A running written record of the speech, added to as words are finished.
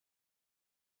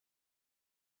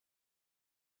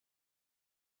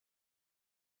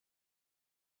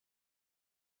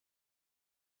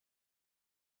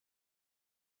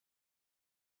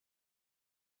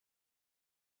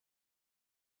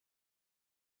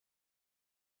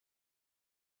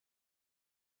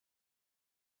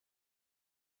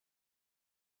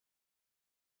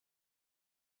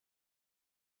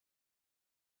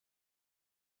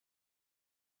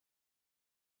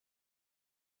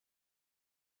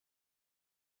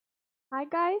Hi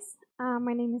guys,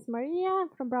 my name is Maria. I'm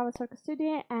from Bravo Circus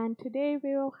Studio, and today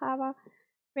we will have a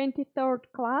 23rd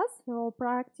class. We will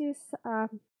practice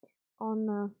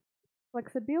on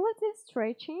flexibility,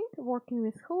 stretching, working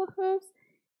with hula hoops.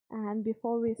 And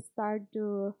before we start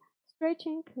do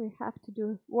stretching, we have to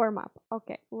do warm up.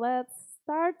 Okay, let's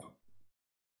start.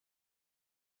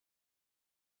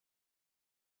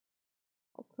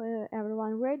 Okay,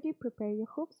 everyone ready? Prepare your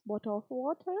hoops, bottle of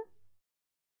water.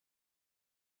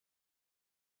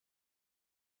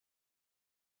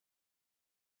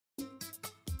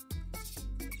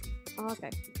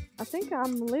 Okay, I think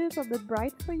I'm a little bit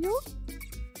bright for you.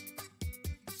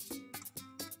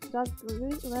 Just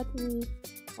let me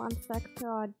 1 sec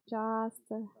to adjust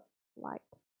the light.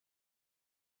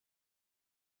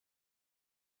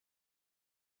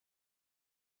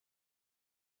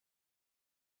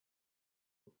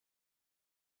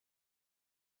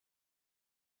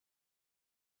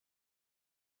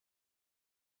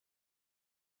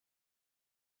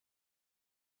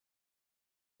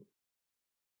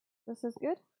 This is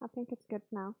good? I think it's good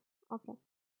now. Okay,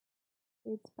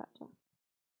 it's better.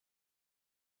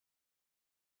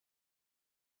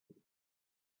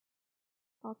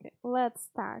 Okay, let's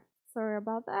start. Sorry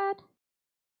about that.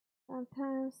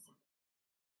 Sometimes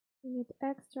we need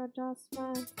extra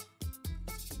adjustment.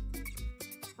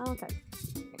 Okay,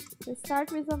 we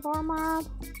start with a warm up.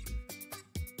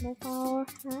 Move our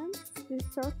hands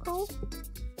with circle,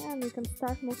 and you can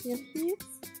start moving your hips.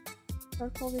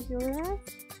 Circle with your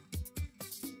legs.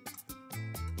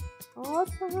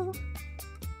 Also,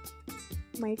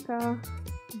 make a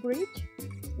bridge.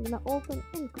 You're gonna open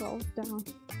and close down.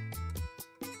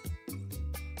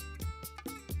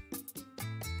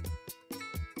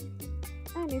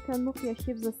 And you can move your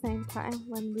hips the same time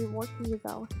when we're working with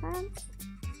our hands.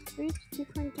 Switch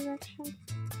different directions.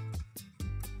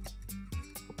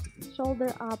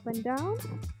 Shoulder up and down.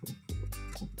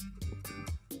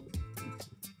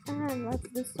 And let's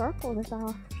do circle with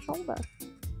our shoulder.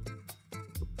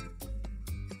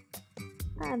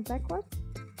 And backwards.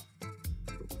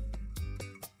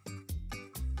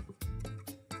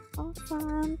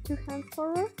 Awesome. 2 hands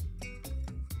forward.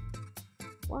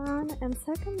 1 and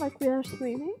second, like we are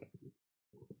swimming.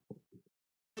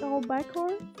 Go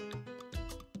backward.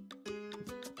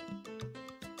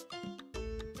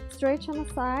 Stretch on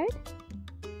the side.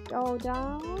 Go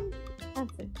down and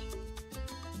switch.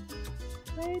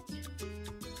 Switch.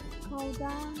 Go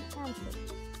down and switch.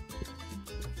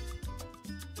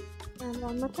 And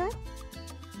one more time.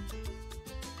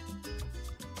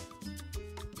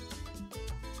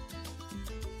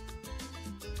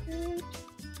 Switch.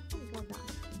 And go down.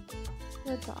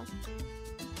 Good job.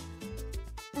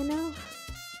 And now,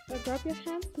 drop your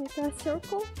hands, make a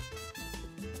circle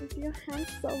with your hands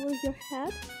over your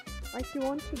head, like you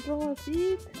want to draw a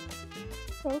big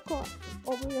circle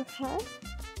over your head,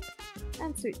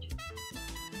 and switch.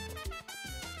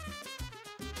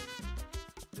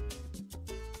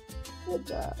 Good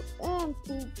job. And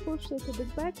push a little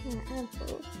bit back and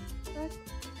forward. Back,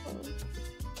 forward.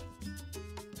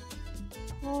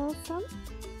 Awesome.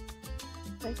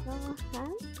 Take our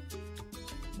hands.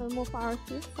 We'll move our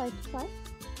feet side to side.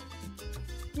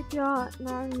 Keep your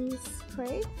knees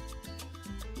straight.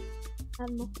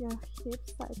 And move your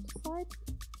hips side to side.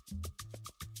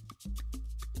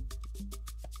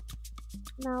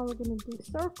 Now we're gonna do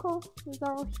circle with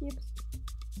our hips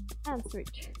and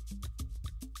switch.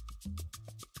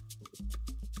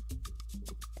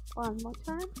 One more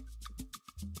time.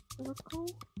 Circle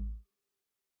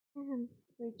and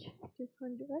switch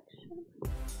different direction.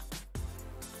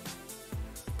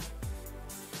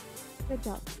 Good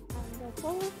job. And go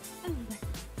forward and back.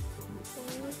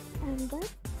 Forward and back.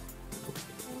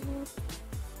 Forward.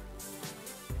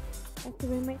 After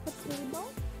we make a table,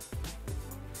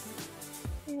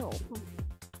 we open.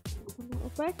 And go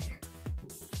back.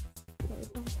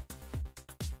 Table.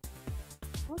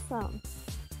 Awesome.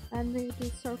 And we do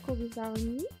circle with our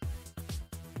knee.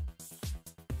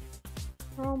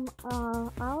 From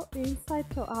inside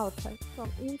to outside.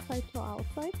 From inside to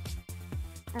outside.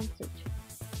 And switch.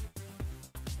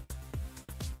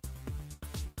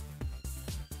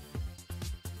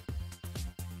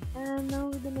 And now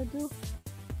we're gonna do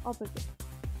opposite.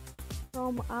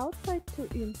 From outside to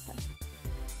inside.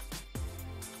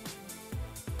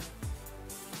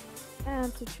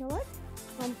 And switch your leg.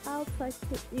 From outside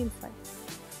to inside.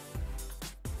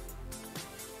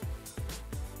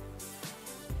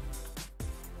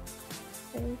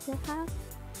 Raise your hands.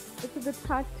 It's a bit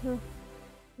hard to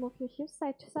move your hips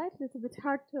side to side. It's a bit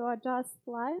hard to adjust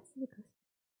lights because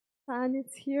sun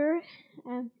is here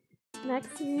and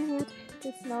next minute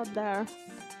it's not there.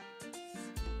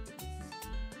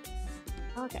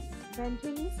 Okay, bend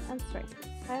your knees and straight.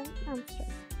 Bend and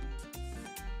straight.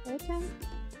 Straighten,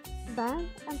 bend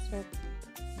and straight.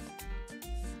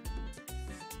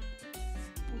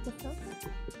 Like a circle.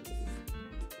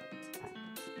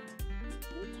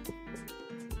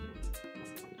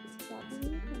 Stop the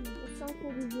knee and make a circle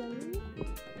with your knee.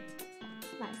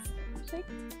 Nice. Shake.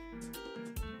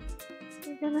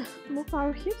 We're gonna move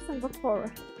our hips and go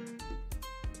forward.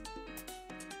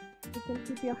 You can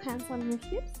keep your hands on your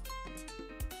hips.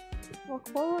 Walk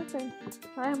forward and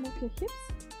try and move your hips.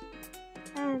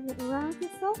 And round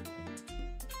yourself.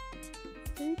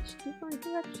 Switch different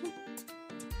direction.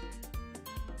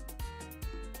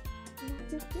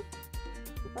 Move your hips.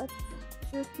 Let's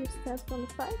do a few steps on the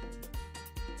side.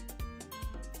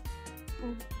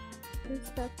 And 3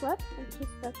 steps left and 2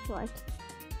 steps right.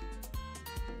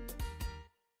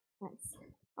 Nice.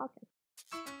 Okay.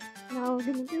 Now we're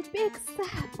gonna do big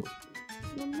step.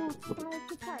 We'll move side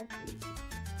to side.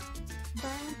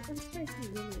 Bend and straighten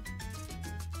your knees.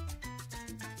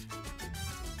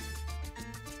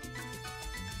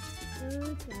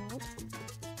 Good job.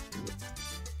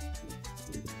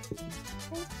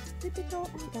 Okay, typical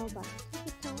and go back.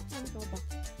 Typical and go back.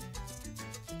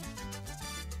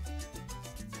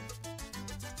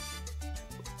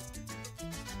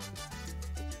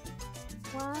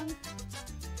 One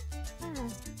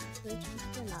and switch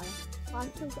to another. One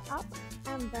tilt up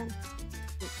and then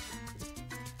switch.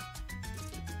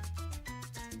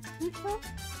 Neutral,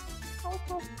 hold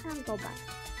off and go back.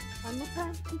 One more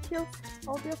time, tilt,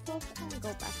 hold yourself and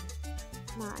go back.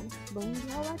 Nice. Bring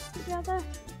your legs together.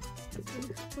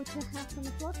 Put your hands on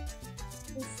the floor.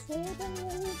 Just straighten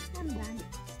your knees and bend.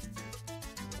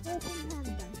 Straighten and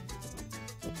bend.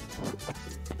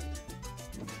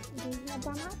 Bring your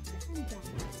bum up and down.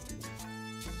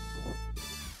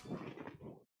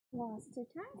 Last 2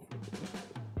 times.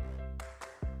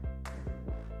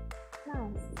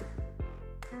 Nice.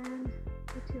 And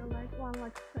put your one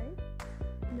leg straight.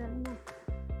 And then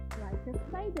like a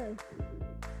spider.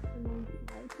 And then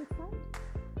side to side.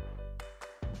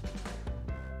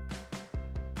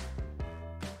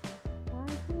 Try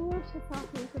to push yourself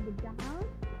a little bit down.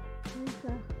 Use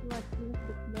the leg a little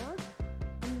bit more.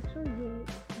 And make sure you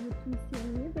twist your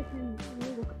knee, but then you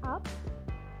look up.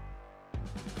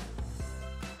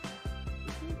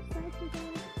 Side to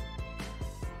side.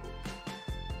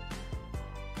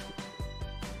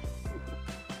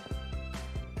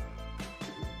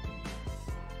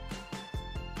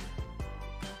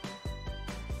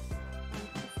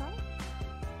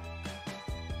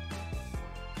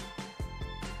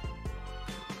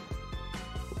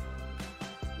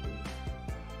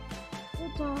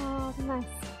 Good job, nice.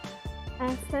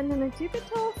 And stand on a tippy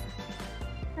toe.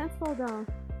 Hands fall down.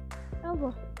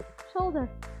 Elbow, shoulder,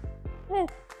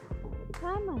 hip,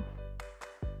 hammer,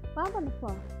 bump on the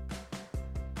floor.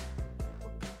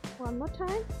 One more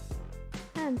time.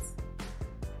 Hands,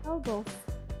 elbows,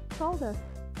 shoulder,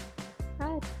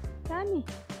 head, tummy,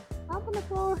 bump on the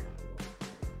floor.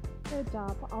 Good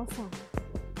job, awesome.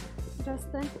 Just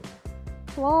stand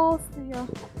close to your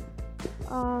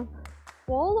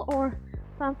wall or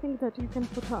something that you can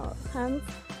put our hands.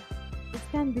 It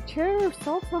can be chair or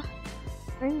sofa,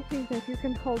 anything that you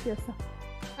can hold yourself.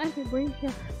 And you bring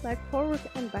your leg forward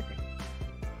and back.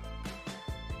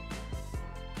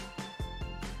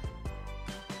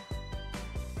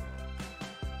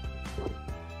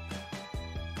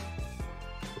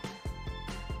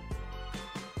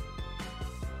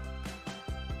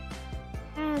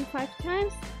 And 5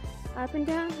 times, up and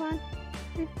down, 1,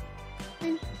 2,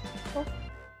 3, 4,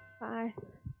 5.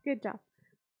 Good job.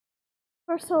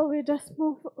 First of all, we just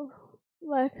move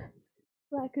like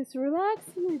it's relaxed.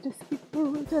 We just keep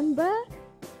forward and back.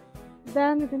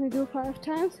 Then we're gonna do 5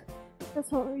 times.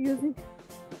 That's all, using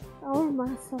our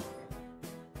muscles.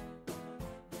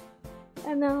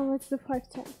 And now let's do 5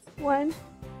 times. When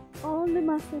all the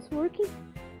muscles working,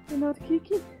 you're not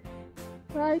kicking.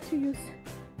 Try to use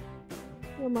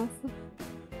your muscle.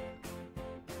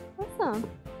 Awesome.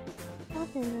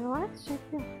 Okay, relax.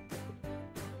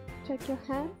 Check your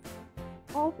hands.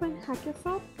 Open, hug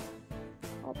yourself.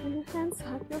 Open your hands,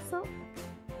 hug yourself.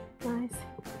 Nice.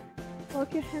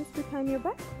 Walk your hands behind your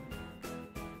back.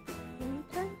 One more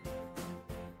time.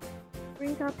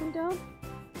 Bring up and down.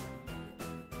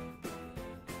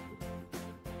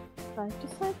 Side to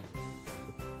side.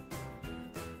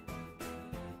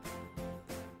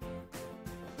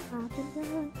 Up and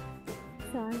down.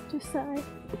 Side to side.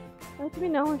 Let me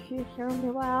know if you hear me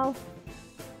well.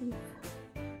 If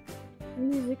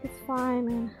music is fine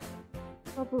and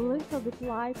probably a little bit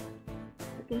light.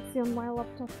 You can see on my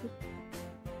laptop it's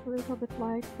a little bit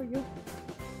light for you.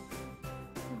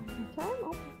 time.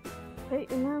 Open. Okay,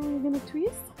 and now we're gonna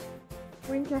twist.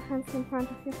 Bring your hands in front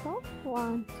of yourself.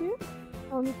 1, 2.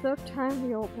 On the third time,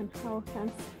 we open our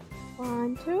hands.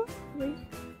 1, 2, 3.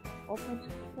 Open.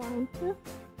 1, 2,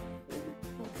 3.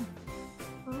 Open.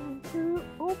 1, 2.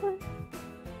 Open.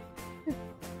 2.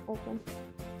 Open.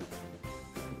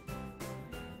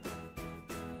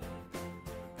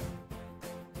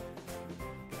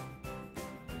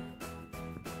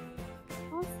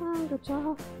 Awesome. Good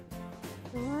job.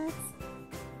 Relax.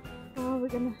 Now we're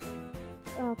gonna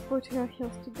put your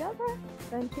heels together,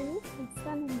 bend your knees, and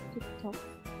stand on tippy toes.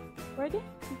 Ready?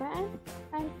 Bend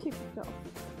and tippy toes.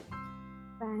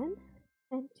 Bend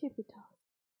and tippy toes.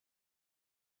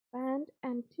 Bend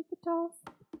and tippy toes.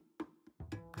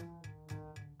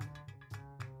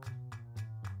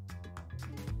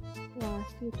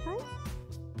 Last few times.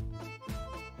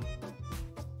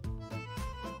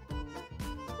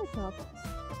 Good job.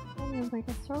 And we'll make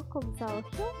a circle with our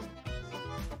heel.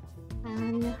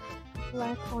 And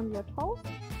leg on your toes.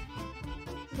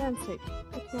 Then switch.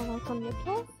 Put your leg on your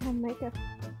toes and make a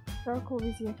circle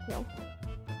with your heel.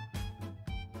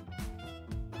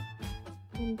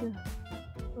 And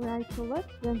right to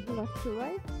left, then left to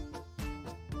right.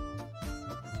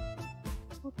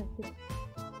 Okay, good.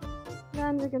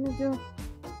 Then we're gonna do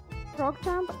frog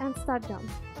jump and start jump.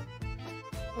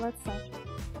 Let's start.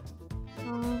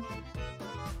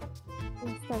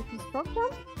 We'll start with frog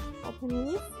jump. Open your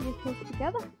knees, your heels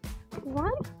together.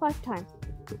 1, 5 times.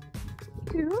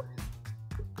 2,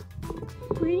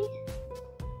 3,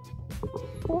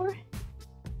 4,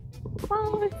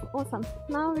 5. Awesome.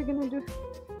 Now we're gonna do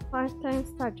 5 times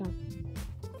start jump.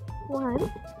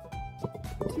 1,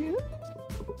 2,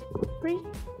 3,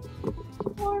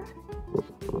 4,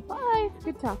 5.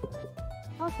 Good job.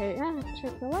 Okay, and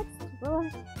check the legs,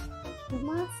 relax the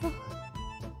muscle.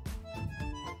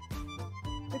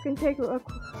 You can take a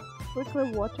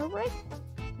quickly water break,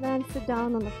 then sit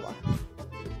down on the floor.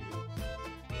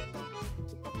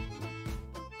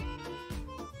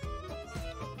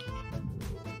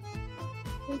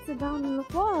 Then sit down on the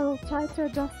floor. I will try to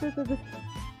adjust it to the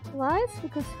lights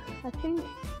because I think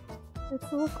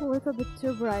it's looks a little bit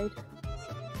too bright.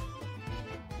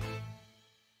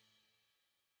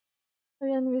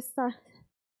 Then we start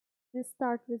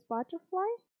with butterfly.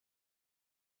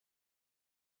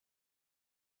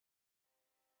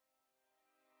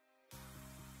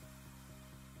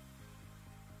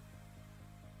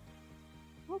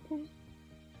 Okay.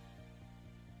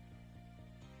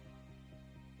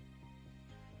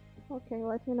 Okay,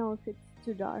 let me know if it's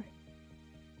too dark.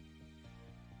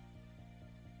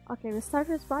 Okay, we start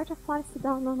with butterfly, sit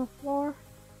down on the floor.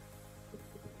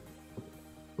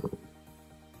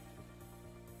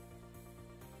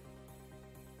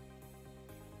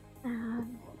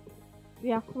 And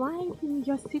we are flying in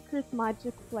your secret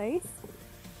magic place.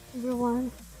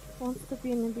 Everyone wants to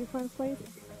be in a different place,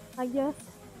 I guess.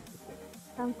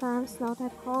 Sometimes not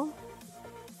at home.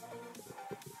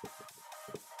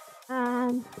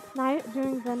 And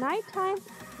during the night time,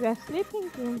 we are sleeping.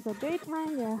 During the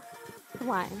daytime, we are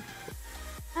flying.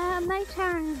 And night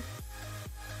time,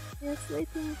 we are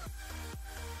sleeping.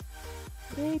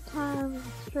 Daytime,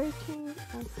 stretching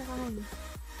and flying.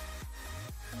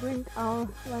 Bring our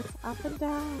legs up and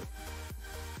down.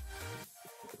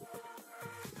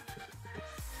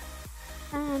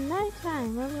 And night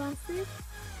time, everyone sleeps.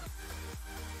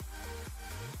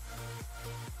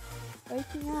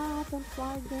 Waking up and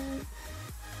flying.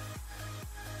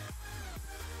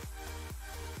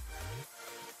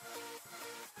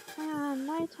 And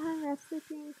nighttime we're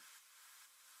sleeping.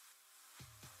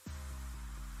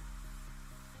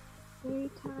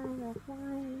 Daytime we're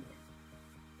flying.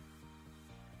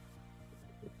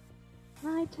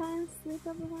 Nighttime sleep,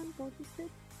 everyone, go to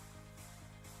sleep.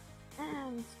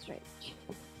 And stretch.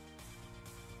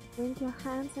 Bring your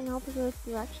hands in opposite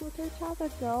direction to each other.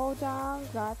 Go down,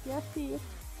 grab your feet,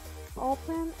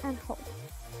 open and hold.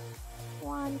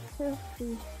 1, 2,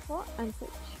 3, 4, and switch.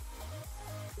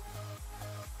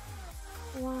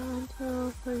 1,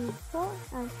 2, 3, 4,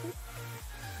 and switch.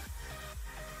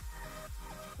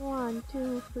 1,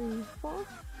 2, 3, 4.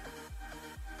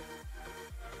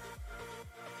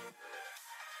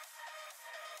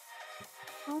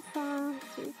 Awesome.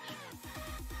 Switch.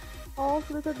 Hold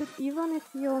a little bit even if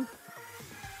you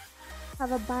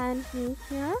have a bent knee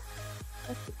here.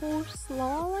 Just push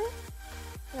slowly.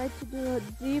 Try to do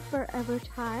it deeper every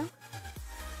time.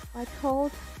 Like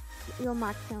hold your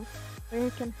maximum where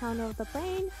you can handle the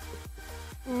pain.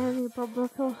 And you probably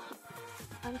feel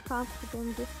uncomfortable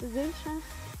in this position.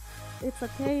 It's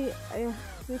okay.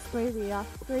 This way we are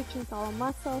stretching our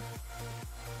muscles.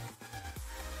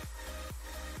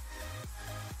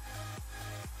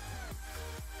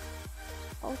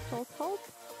 Hold, hold, hold.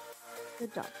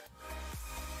 Good job.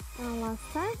 And last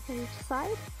time to each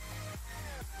side.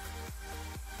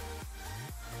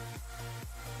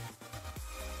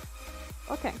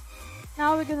 Okay,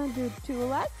 now we're gonna do 2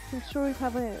 legs. Make sure you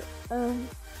have a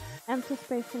empty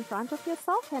space in front of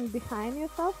yourself and behind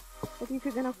yourself. But if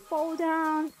you're gonna fall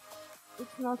down,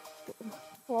 it's not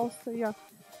close to your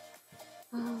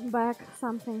back,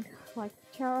 something like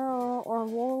chair or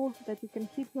wall that you can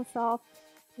hit yourself.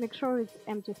 Make sure it's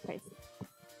empty space.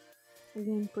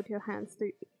 Again, put your hands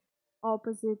to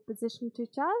opposite position to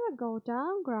each other. Go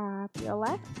down, grab your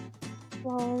leg,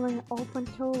 slowly open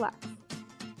 2 legs.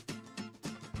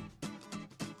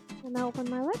 And I open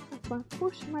my leg by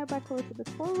pushing my back a little bit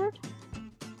forward.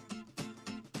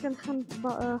 You can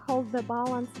hold the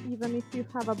balance even if you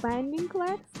have a bending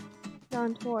legs.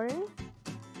 Don't worry.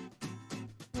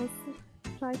 Just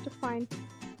try to find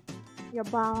your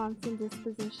balance in this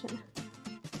position.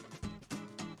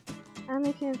 And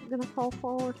if you're gonna fall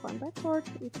forward or backward,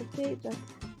 it's okay. Just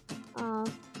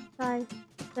try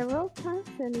several times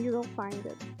and you will find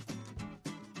it.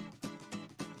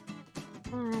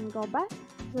 And go back.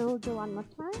 We'll do one more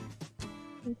time.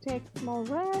 And take small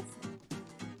rest.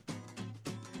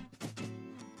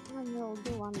 And we'll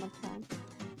do one more time.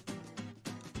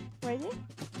 Ready?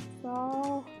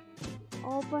 So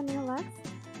open your legs.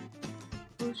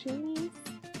 Push your knees.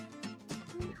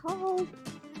 And hold.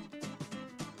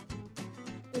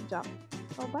 Good job.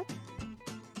 Go back.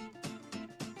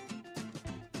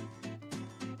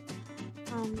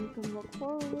 And you can walk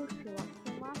forward, relax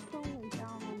the muscle, and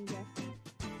down on your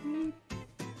feet.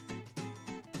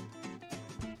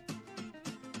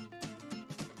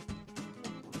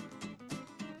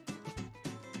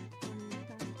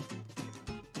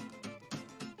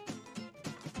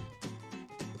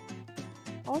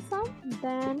 Awesome.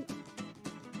 Then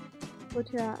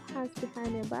put your hands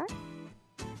behind your back.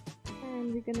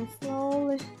 And we're gonna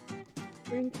slowly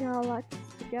bring your legs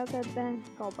together, then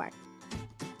go back.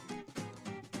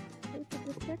 A little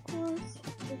bit backwards.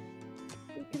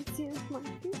 You can see my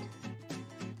feet.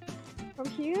 From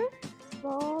here,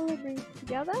 slowly bring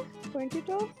together, point your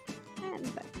toes,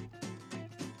 and back.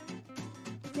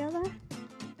 Together,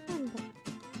 and back.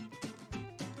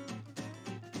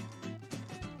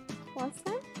 Last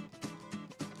time.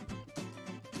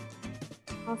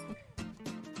 Awesome.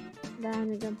 Then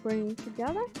we're gonna bring it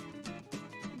together.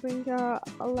 Bring your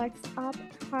legs up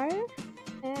higher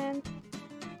and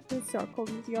do circle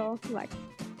with your leg.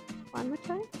 One more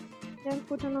time. Then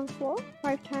put it on the floor.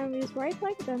 5 times with right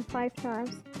leg, then 5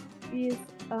 times with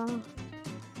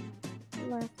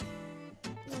left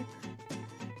leg.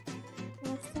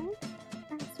 Last time.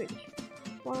 And switch.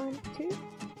 1, 2,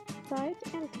 side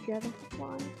and together.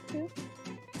 1, 2,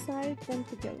 side and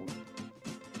together.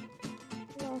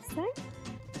 Last time.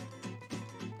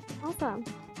 Awesome.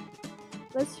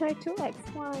 Let's try 2 legs.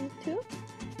 1, 2,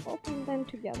 open them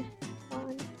together.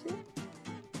 1, 2,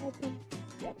 open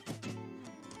together.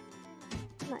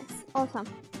 Nice. Awesome.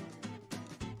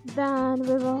 Then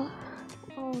we will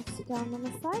all sit down on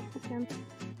the side. You can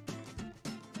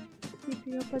keep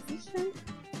your position.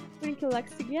 Bring your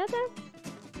legs together.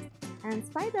 And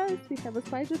spiders. We have a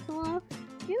spider to our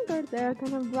finger. They're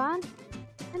gonna run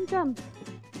and jump.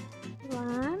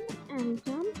 Run and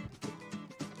jump.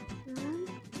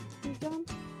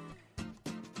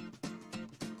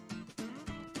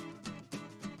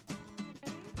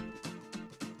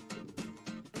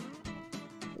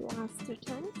 Last 2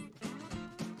 times.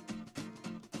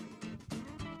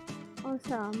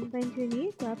 Awesome. Bend your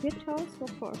knee, grab your toes, go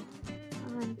forward.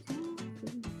 1, 2,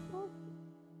 3, 4.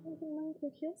 You can move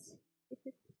your heels.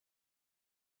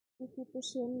 If you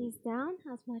push your knees down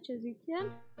as much as you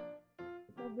can,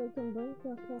 so you can bring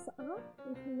your heels up.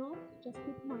 If not, just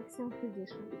keep maximum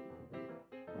position.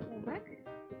 Go back.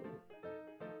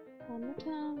 One more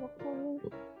time, walk forward.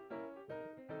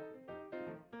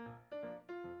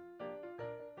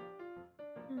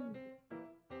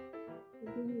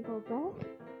 Then go back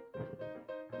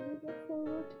and go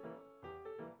forward.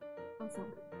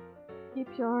 Awesome. Keep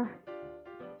your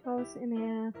toes in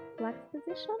a flex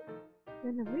position.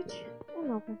 Then reach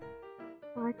and open.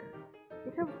 Like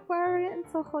we have fire and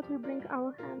so hot, we bring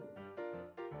our hands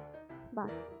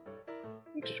back.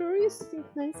 Make sure you sit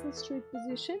nice and straight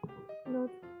position, not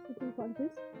sitting like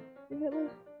this. Really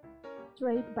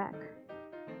straight back.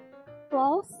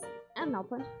 Close and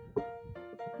open.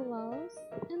 Close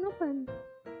and open.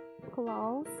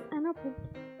 Close and open.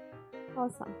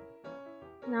 Awesome.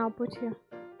 Now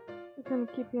you can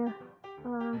keep your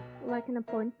leg in a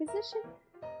point position.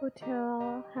 Put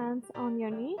your hands on your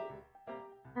knee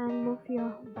and move your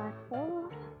back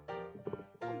forward.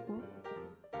 Back.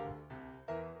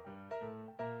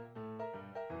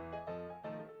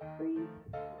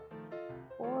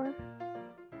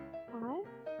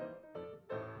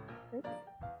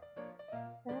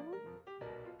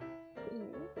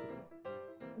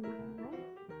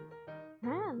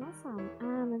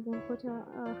 put your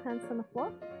hands on the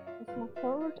floor. Just move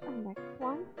forward and back.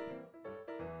 1,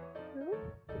 2,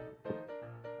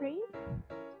 3,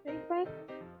 straight back.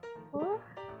 4,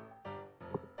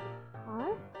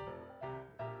 5,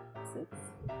 6,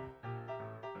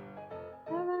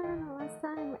 7, last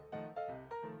time,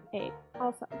 8.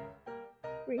 Also,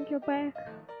 bring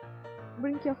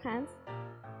your hands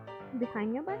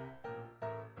behind your back.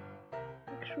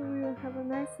 Make sure you have a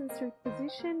nice and straight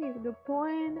position. You do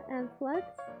point and flex,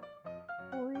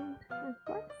 point and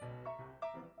flex,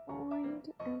 point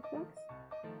and flex,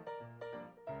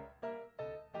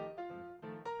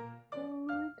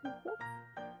 point and flex.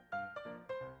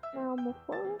 Now move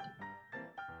forward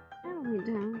and lay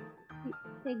down.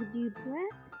 Take a deep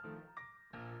breath.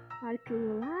 Try to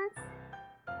relax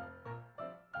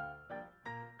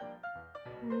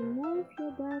and move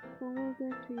your back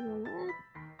closer to your leg.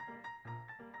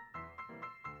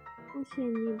 Push your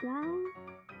knee down.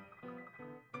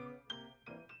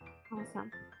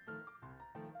 Awesome.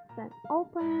 Then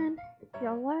open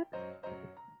your leg.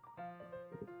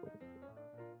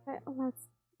 Okay, let's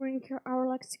bring our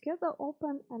legs together.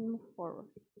 Open and move forward.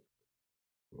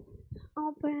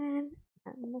 Open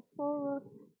and move forward.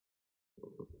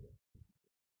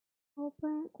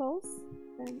 Open, close,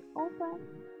 then open.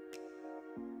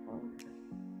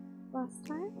 Last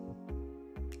time.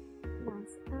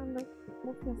 Nice. And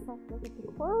move yourself a little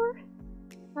bit forward.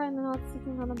 Try not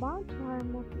sitting on the bar. Try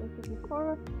and move a little bit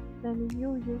forward. Then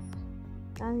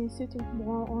you're sitting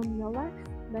more on your legs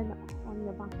than on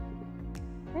your back.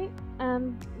 Okay,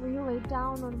 and we lay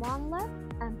down on one leg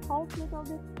and hold a little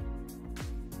bit.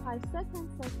 5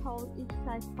 seconds. Let's hold each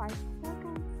side 5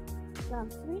 seconds. Then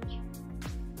switch.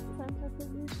 Center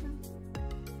position.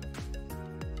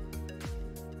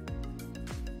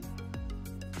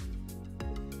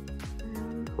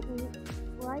 And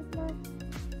right leg.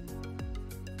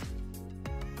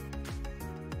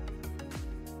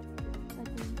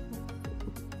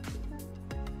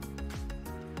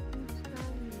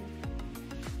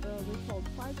 We hold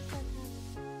 5 seconds.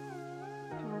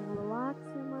 Try and relax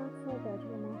your muscle, that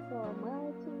your muscle are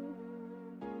melting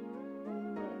and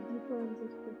deeper in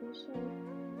this position.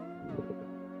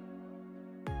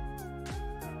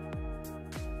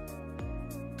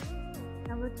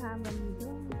 Every time when you do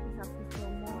it, you have to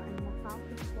feel more and more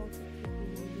comfortable to keep in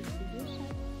this position.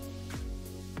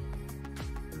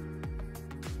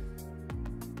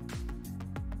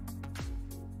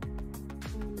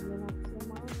 And relax your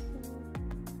muscle.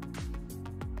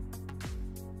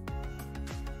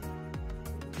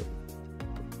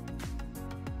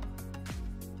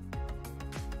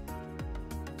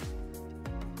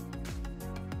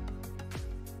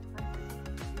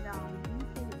 Down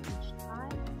deeper each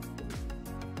time.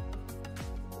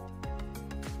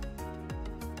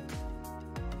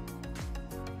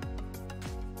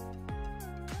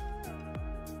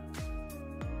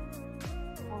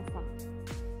 Awesome.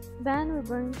 Then we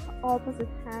bring opposite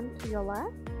hand to your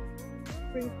left.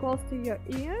 Bring close to your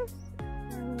ears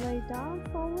and lay down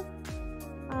forward.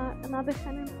 Another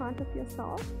hand in front of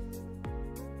yourself.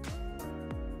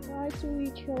 Try to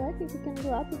reach your leg. If you can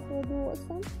grab it, will be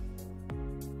awesome.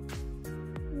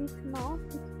 If not,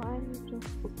 it's fine. You just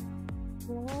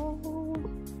roll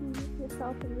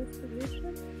yourself in this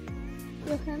position.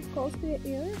 Your hands close to your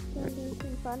ears, and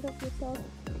in front of yourself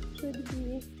should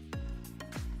be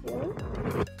here.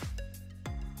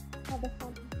 Other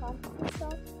hand in front of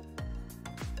yourself.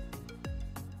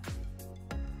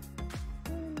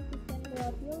 And you can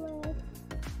grab your leg.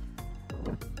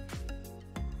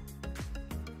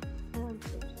 And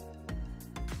switch.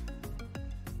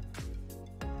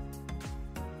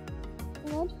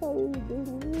 Not how you do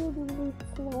really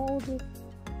slow this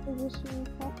position. You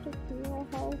have to feel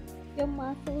how your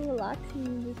muscle relaxing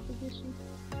in this position.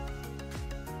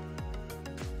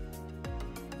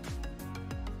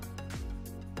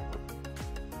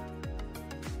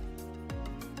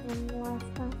 And last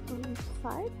time from each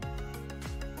side.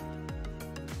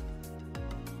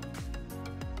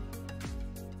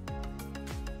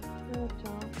 Good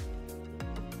job.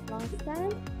 Last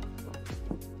time.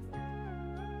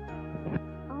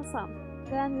 Awesome.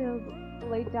 Then we'll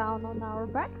lay down on our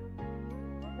back.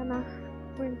 Gonna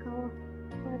bring our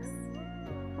legs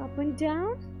up and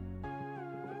down.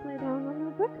 Lay down on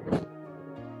your back.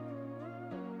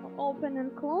 Open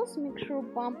and close. Make sure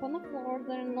bump on the floor.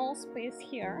 There is no space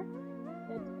here.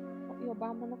 That your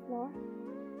bump on the floor.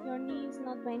 Your knee is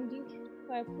not bending.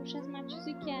 So push as much as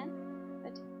you can.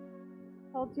 But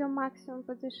hold your maximum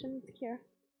position here.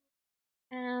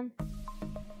 And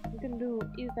you can do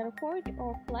either forward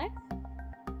or flex.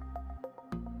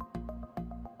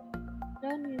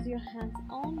 Don't use your hands,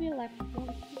 only left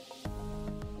one.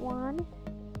 1,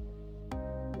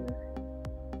 2,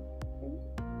 3,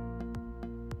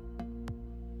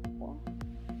 4,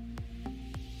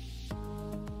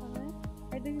 5.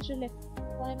 I do usually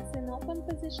legs in open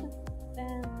position,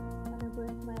 then when I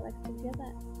bring my legs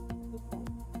together, open.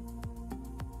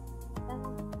 7,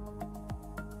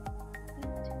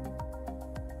 8,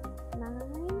 9,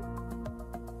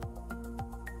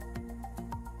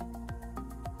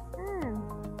 and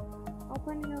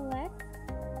open your legs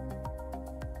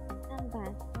and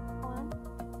back. 1,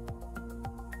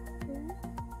 2,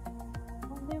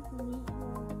 on the knee,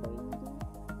 bending.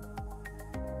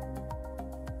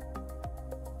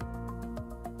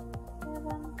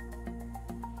 7,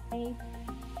 8,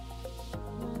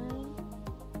 9,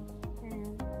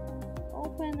 and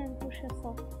open and push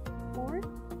yourself more,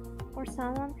 or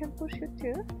someone can push you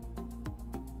too.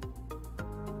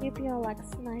 Keep your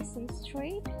legs nice and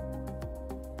straight.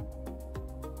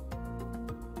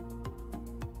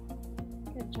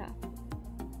 Good job.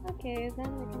 Okay,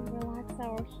 then we can relax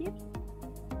our hips,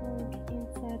 going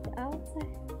inside,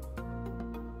 outside.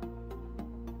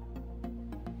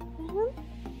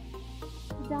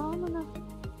 And down on a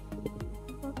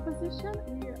front position,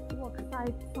 we walk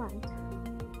side to side.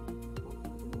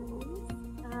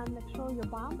 And make sure you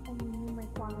bump and you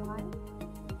make one line.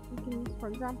 You can use, for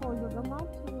example, yoga mat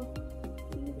to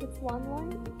see if it's one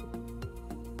line.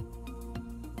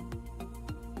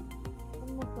 And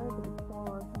move a little bit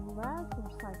forward and left or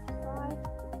side to side.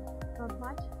 Not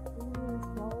much, really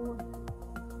slow.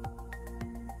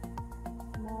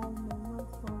 Small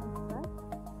movements from the left.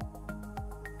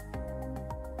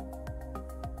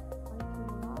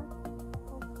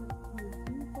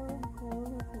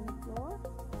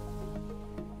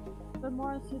 The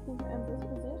more you sitting in this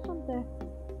position, the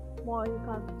more you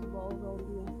comfortable will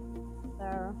be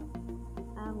there,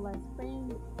 and less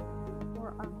pain or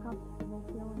uncomfortable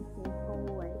feelings will go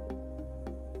away.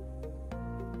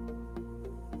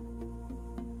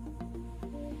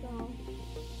 Here we go.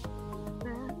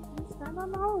 And we stand on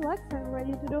our legs and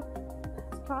ready to do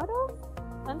straddle,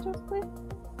 center split.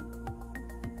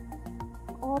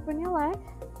 Open your leg.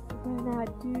 We're gonna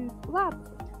do laps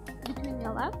between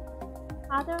your legs.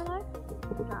 Other leg,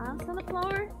 hands on the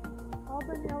floor,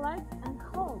 open your leg and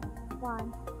hold.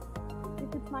 1.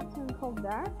 If it's maximum, hold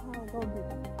there, I'll go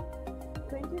deep.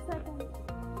 20 seconds.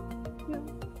 2,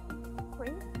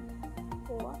 3,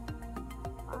 4,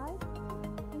 5,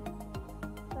 6,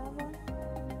 7,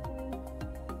 8,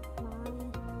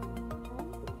 9, 10,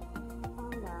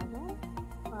 11,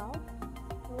 12,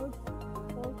 13,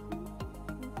 14,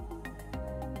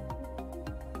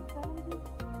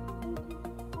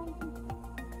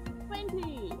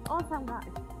 20. Awesome,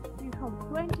 guys. You have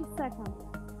 20 seconds.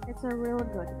 It's a really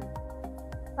good.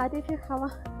 But if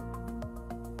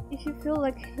you feel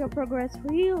like your progress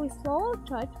really slow,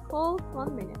 try to hold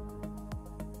 1 minute.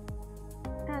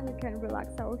 And we can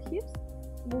relax our hips.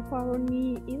 Move our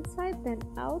knee inside, then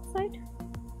outside.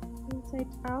 Inside,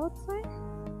 outside.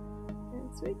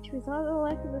 And switch with other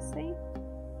leg the same.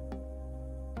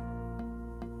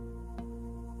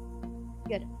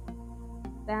 Good.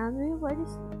 Then we're ready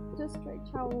to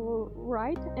stretch our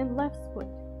right and left foot.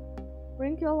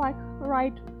 Bring your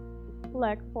right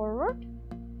leg forward.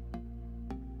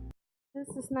 This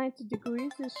is 90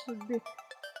 degrees. It should be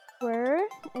square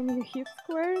and your hips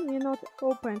square and you're not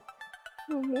open.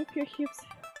 So move your hips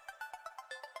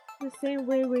the same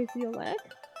way with your leg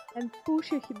and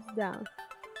push your hips down.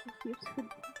 Your hips should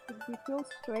be feel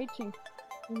stretching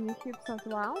in your hips as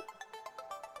well.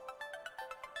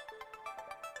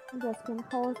 Just can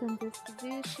hold in this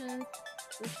position,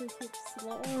 push your hips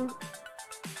slow.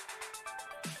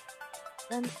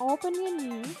 Then open your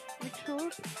knee, make sure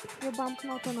your bump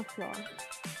not on the floor.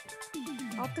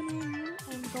 Open your knee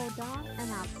and go down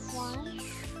and up. 1,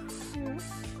 2,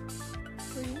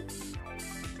 3,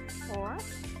 4,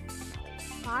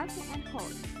 5, and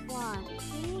hold. 1,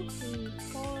 2, 3,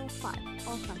 4, 5.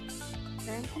 Awesome.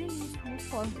 Then your knees move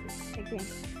forward again.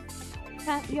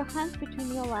 Your hands between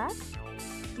your legs.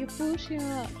 You push your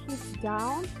hips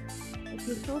down if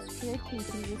you feel stretching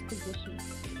in this position.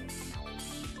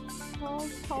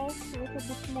 Hold a little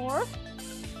bit more.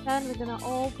 Then we're gonna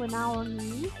open our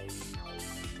knee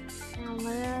and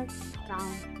legs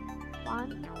down.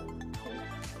 1, 2,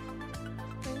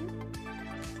 3,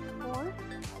 4,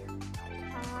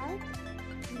 5.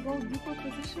 And go deeper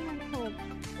position and hold.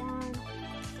 1,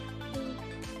 2,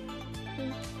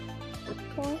 3,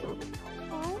 4,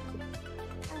 5.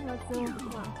 And let's go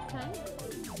last time.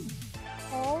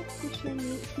 Hold, push your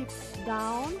hips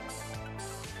down.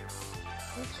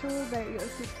 Make sure that your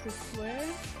hips are square.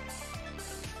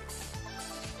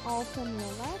 Open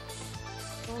your legs.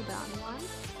 Go down. 1,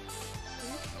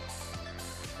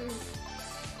 2, 3,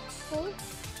 4,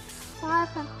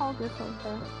 5, and hold yourself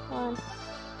there. 1,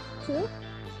 2,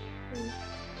 3,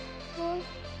 4,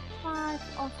 5.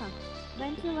 Awesome.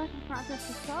 Bend your leg and practice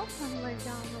yourself and lay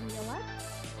down on your leg.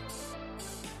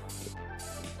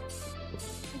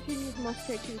 If you need more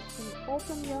stretching, you can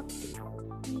open your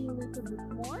knee a little bit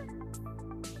more.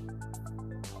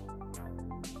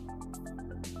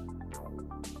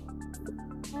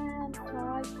 And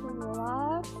try to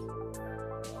relax.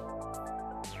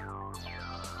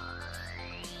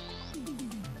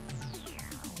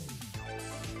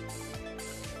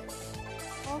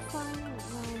 Awesome.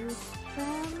 Now you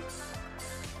stand.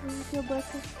 Bring your back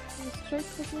in a straight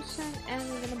position, and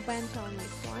we're gonna bend on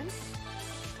it. 1,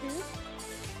 2,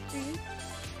 3,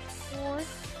 4,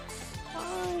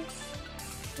 5.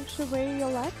 Push away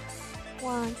your leg.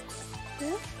 1,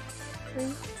 2,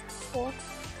 3, 4,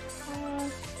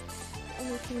 5. And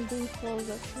you can bring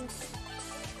forward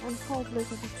and hold a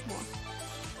little bit more.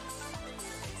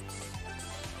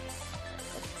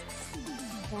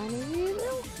 Then we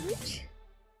will switch.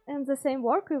 And the same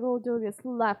work we will do with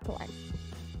left leg.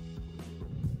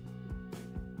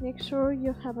 Make sure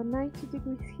you have a 90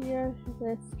 degrees here,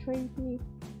 the straight knee.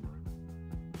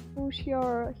 Push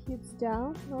your hips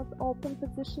down, not open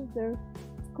position, they're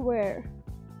square.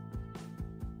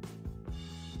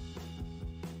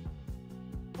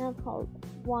 And hold.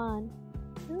 1,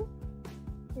 2,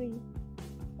 3,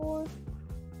 4,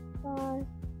 5,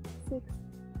 6,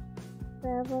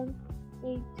 7,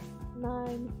 8,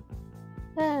 9,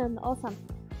 10. Awesome.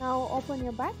 Now open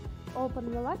your back,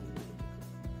 open your leg.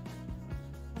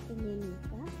 Open your knees,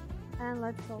 yeah? And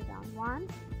let's go down. 1,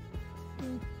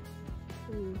 2,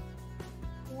 3,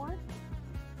 4,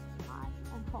 5,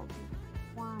 and hold it.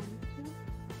 1, 2,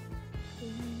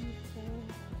 3,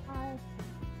 4, 5.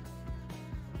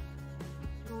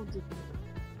 Go deeper.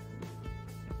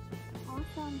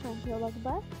 Awesome. Bend your leg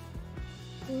back.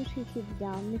 Push your hips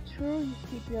down. Make sure you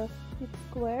keep your hips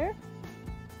square.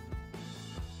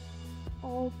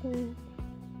 Open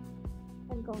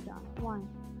and go down. 1,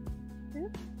 2,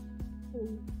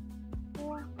 3,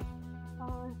 4,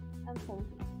 5, and hold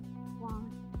it.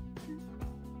 1, 2,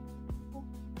 4,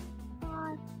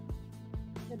 5.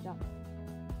 Good job.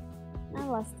 And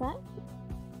last time.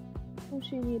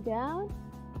 Push your knee down.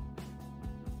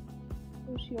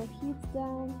 Push your hips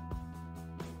down.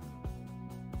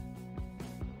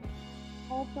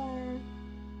 Open.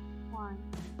 1,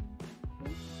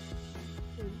 2,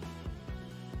 3,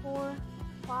 4,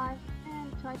 5, and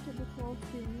try to be close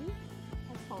to your knee.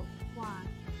 And hold. 1,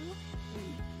 2,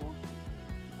 3, 4,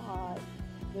 5.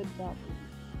 Good job.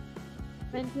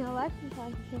 Bend your leg in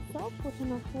front of yourself, put on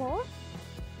the floor,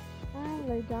 and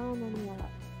lay down on your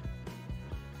leg.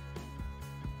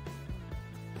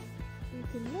 You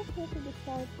can move it to the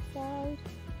side to side.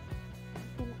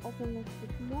 You can open a little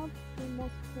bit more, do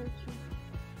more stretching.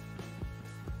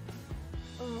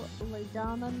 Lay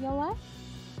down on your leg.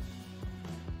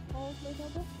 Hold a little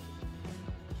bit.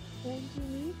 Bend your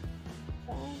knees,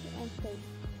 bend and stay.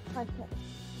 5 seconds.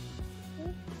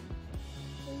 2,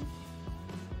 3,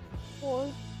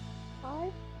 4,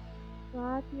 5.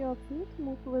 Wrap your feet,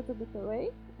 move a little bit away,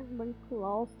 and bring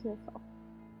close to yourself.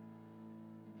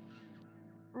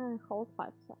 And hold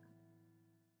 5 seconds.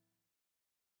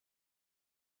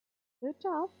 Good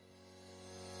job.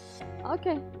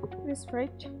 Okay, we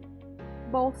stretch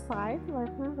both sides,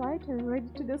 left and right, and ready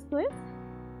to do splits.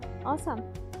 Awesome.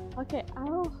 Okay, I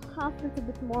will have a little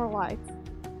bit more light.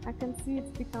 I can see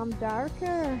it's become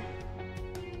darker.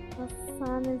 The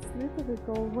sun is a little bit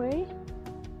go away.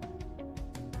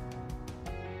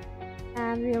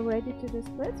 And we are ready to do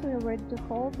splits. We are ready to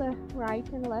hold the right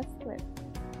and left split.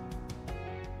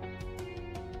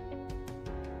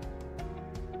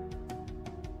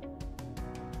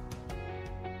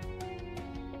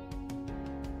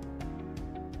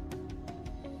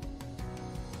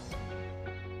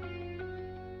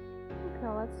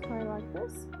 Let's try like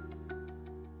this.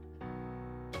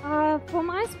 For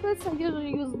my splits, I usually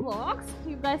use blocks.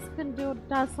 You guys can do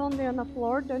that only on the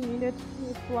floor, don't need it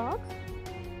with blocks.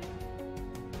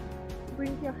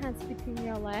 Bring your hands between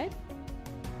your legs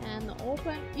and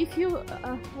open. If you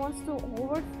want to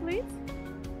over split,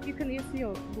 you can use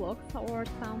your blocks or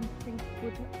something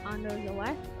put under your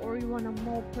leg, or you want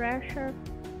more pressure.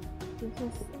 You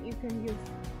can use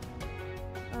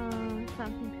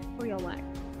something for your leg.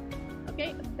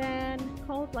 Okay, then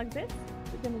hold like this.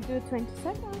 We're gonna do 20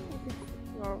 seconds. If it's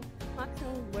your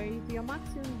maximum, where is your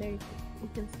maximum, then you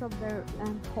can stop there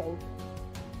and hold.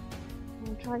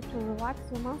 And try to relax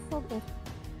your muscle, but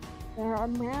there are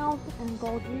mouth and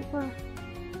go deeper.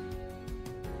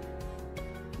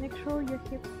 Make sure your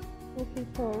hips looking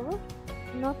forward,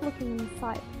 not looking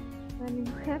inside. And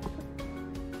you have to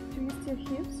twist your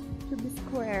hips to be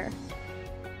square.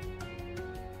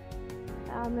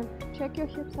 And check your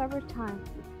hips every time.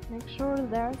 Make sure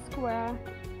they're square.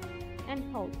 And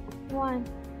hold. 1,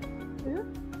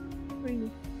 2,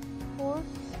 3, 4,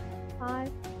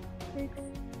 5, 6,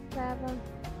 7,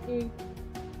 8,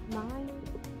 9,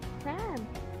 10,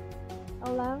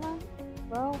 11,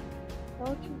 12,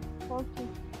 13, 14,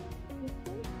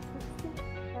 15, 16,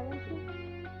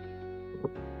 17,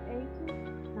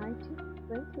 18, 19,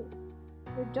 20.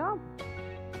 Good job.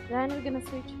 Then we're gonna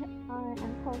switch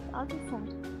and hold other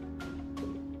side.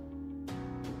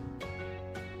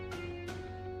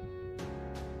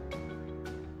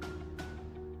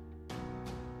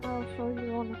 I'll show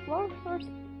you on the floor first.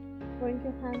 Bring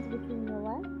your hands between your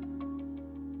legs.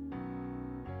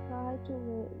 Try to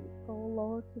go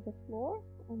lower to the floor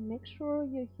and make sure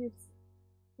your hips,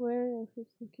 where your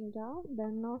hips looking down,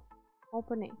 they're not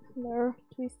opening. They're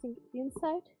twisting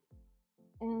inside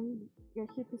and your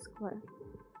hip is square.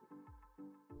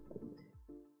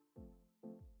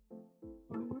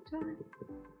 One more time.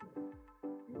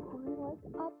 And pull your leg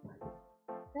up.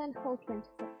 Then hold 20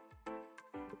 seconds.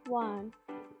 1,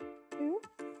 2,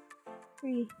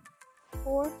 3,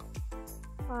 4,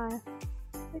 5,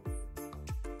 6,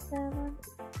 7,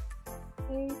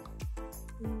 8,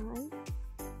 9,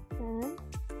 10,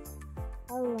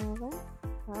 11.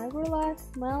 Try relax,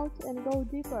 melt, and go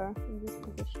deeper in this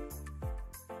position.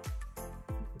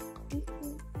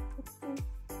 15, 16,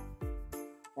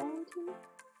 17,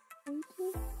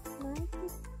 18, 19,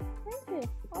 20.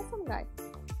 Awesome, guys.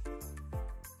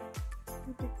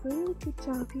 You did really good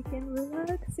job. You can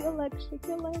relax your legs, shake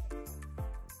your legs.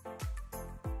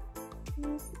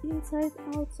 Use inside,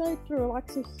 outside to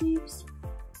relax your hips.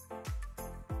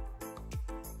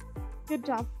 Good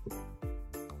job.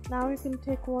 Now we can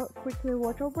take quickly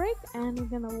water break and we're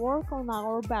gonna work on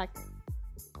our back.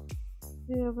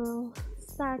 We will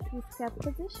start with cat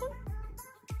position.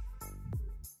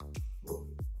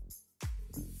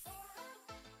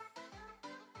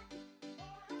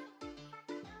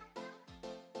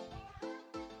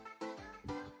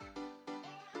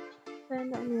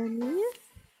 Stand on your knees.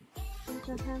 Put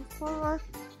your hands forward.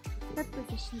 Cat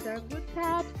position. They're good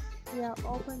cat. We are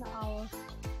open our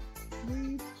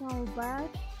ribs, our back.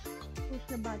 Push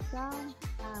your back down.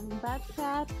 Bad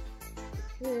cat.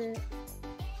 Feel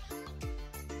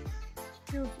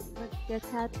like the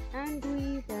cat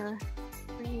angry. They're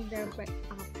bringing their back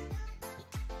up.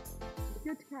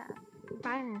 Good cat.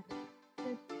 Bad.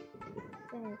 Good.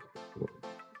 Bad.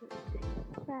 Good.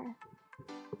 Bad.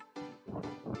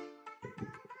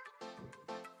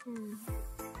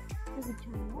 Give it 2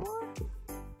 more.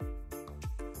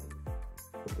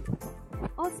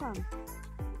 Awesome.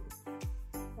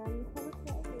 Then you have a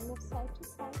play. We move side to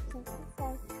side, side to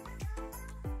side.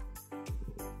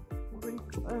 Bring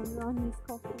your knees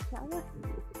close to each other.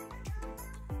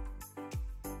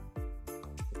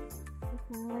 You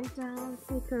can lay down,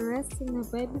 take a rest in a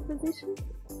baby position.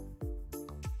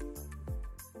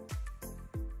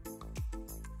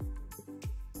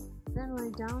 Then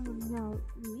lay down on your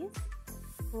knees,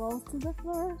 close to the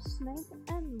floor, snake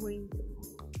and wing.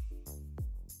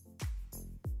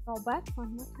 Go back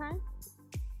one more time.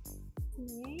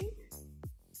 Snake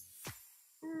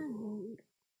and wing.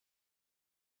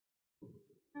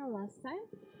 And last time.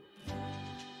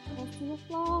 Close to the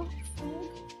floor,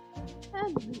 snake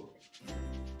and wing.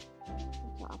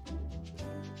 Good job.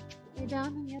 Lay down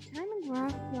on your time and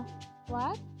grab your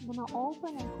flag. I'm gonna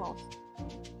open and close.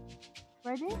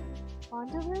 Ready? One,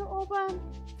 two, three, open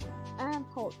and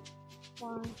hold.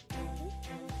 1, 2,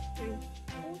 3,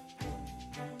 4,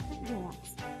 and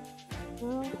relax.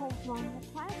 We'll hold one more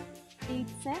time. 8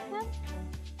 seconds.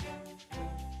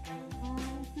 And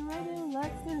if you're ready,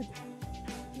 let's do it.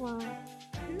 1,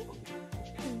 2,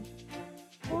 3,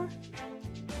 4, 5,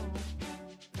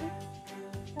 6,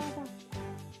 7,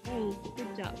 8.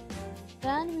 Good job.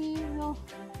 Then we will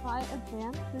try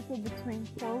again. This will be between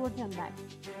forward and back.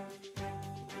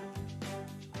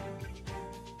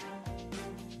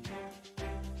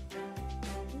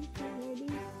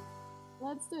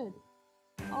 Let's do it.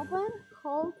 Open,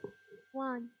 hold,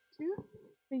 1, 2,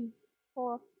 3,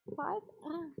 4, 5,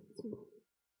 and 2.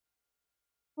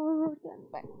 Forward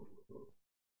and back.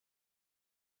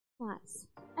 Nice.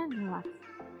 And relax.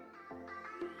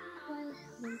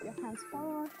 Bring your hands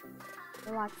forward.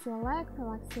 Relax your leg,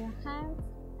 relax your hands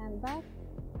and back.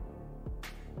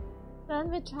 Then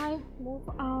we try move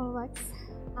our legs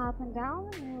up and down.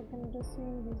 We're going to do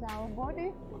swing with our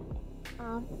body.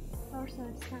 First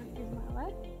I start with my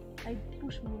leg. I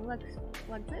push my legs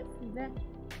like this, and then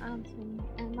arms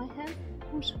and my hand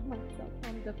push myself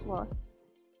from the floor.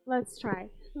 Let's try.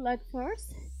 Leg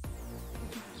first.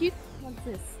 Kick like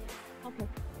this. Okay.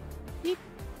 Kick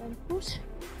and push.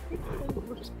 Kick and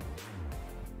push.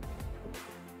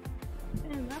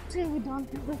 And after we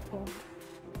don't do the floor.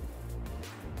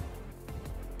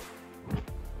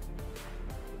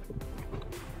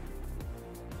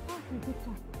 Okay, good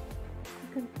job. You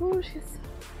can push yourself.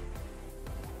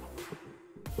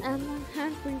 And one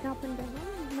hand bring up and down.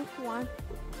 Move 1,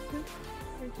 2,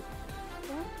 3,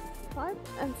 4, 5,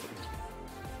 and 6.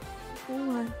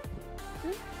 1,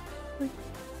 2, 3,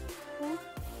 4,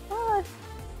 5.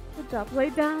 Good job. Lay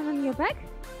down on your back.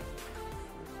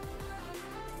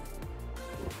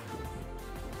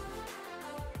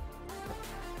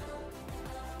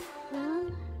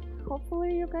 And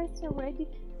hopefully you guys are ready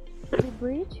to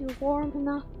breathe. You're warm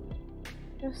enough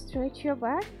to stretch your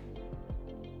back.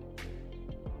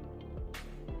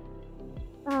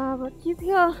 But keep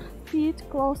your feet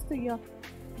close to your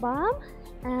bum,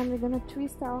 and we're gonna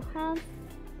twist our hands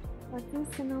like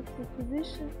this in opposite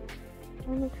position.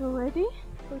 And if you're ready,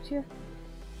 put your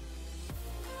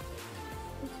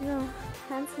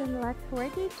hands and legs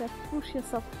ready. Just push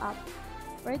yourself up.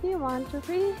 Ready? 1, 2,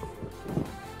 3. Okay.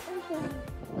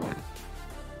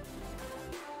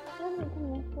 Then we can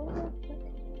move forward.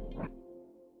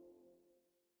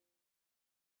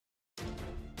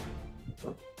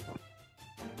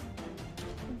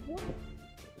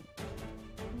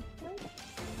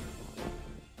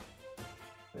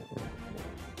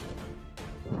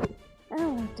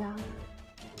 And we're down.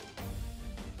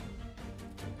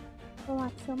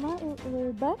 Relax your mind,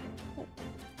 we're back.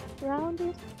 Round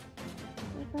it.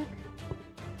 We're back.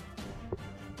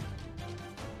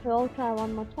 We'll try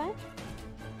one more time.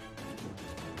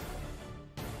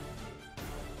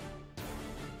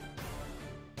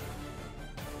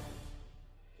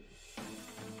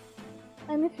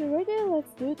 And if you're ready,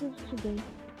 let's do it today.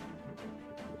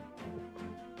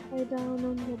 Lay down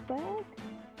on your back.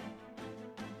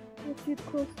 Your feet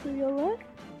close to your leg.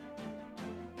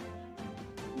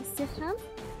 Use your hands.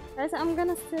 Guys, I'm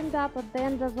gonna stand up at the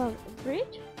end of the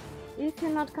bridge. If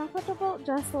you're not comfortable,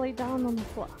 just lay down on the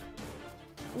floor.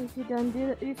 If you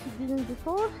didn't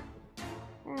before,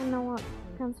 and no one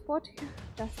can spot you,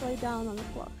 just lay down on the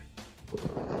floor.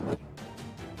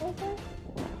 Okay.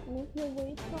 Make your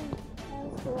weight from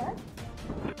hands to legs.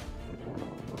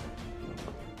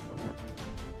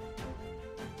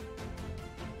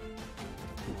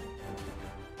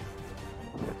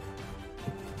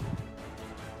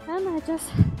 And I just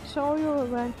show you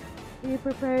when you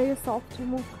prepare yourself to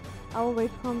move our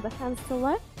weight from the hands to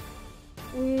legs.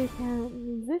 We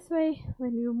can, this way,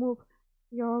 when you move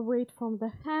your weight from the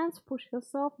hands, push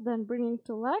yourself, then bring it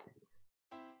to leg.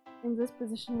 In this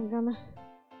position, we're gonna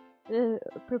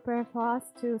prepare for us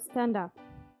to stand up.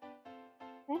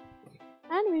 Okay,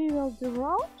 and we will do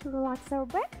roll to relax our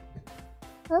back.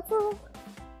 Let's roll.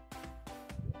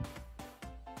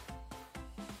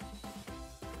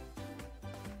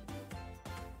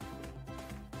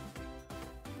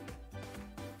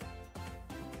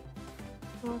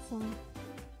 Awesome.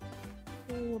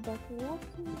 Pull your back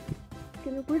relaxing.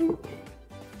 Can you breathe?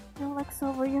 Relax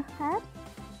over your head.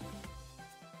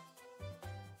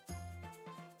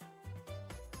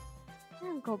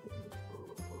 And go back.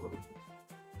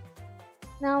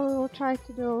 Now we will try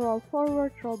to do a roll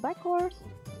forward, roll backwards.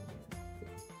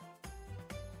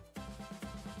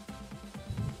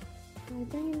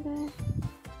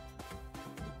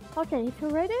 Okay, if you're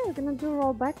ready, we're gonna do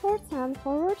roll backwards and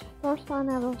forward. First one,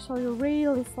 I will show you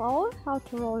really slow how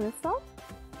to roll yourself.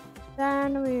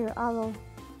 Then I will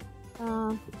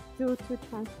do 2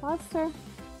 times faster.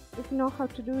 If you know how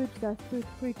to do it, just do it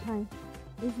 3 times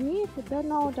with me. If you don't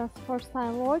know, just first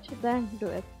time watch, then do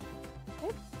it.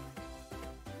 Okay?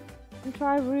 And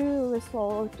try really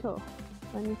slow too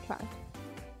when you try.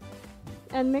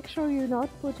 And make sure you not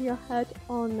put your head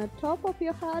on the top of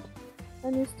your head.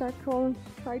 When you start rolling,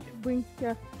 try to bring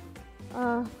your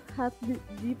head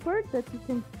deeper, that you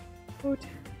can put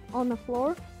on the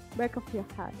floor, back of your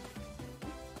head.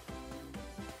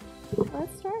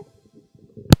 Let's start.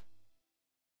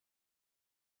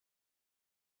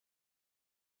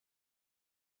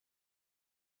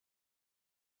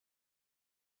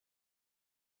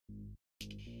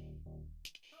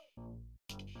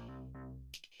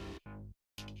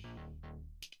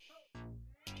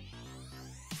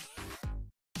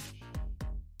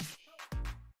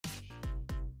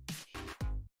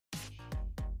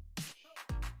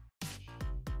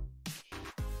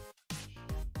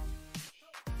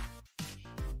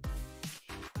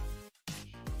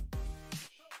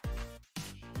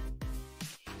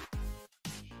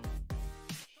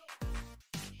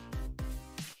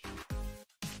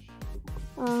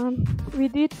 We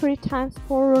did 3 times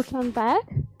forward and back.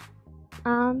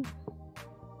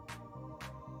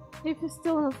 If you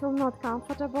still feel not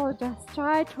comfortable, just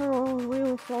try to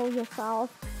really slow yourself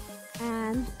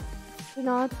and do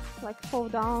not like fall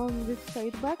down with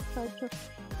straight back. Try to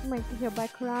make your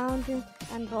back rounded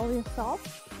and roll yourself.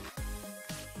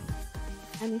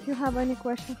 And if you have any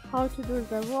questions how to do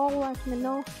the roll, let me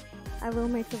know. I will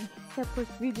make a separate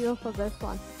video for this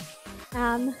one.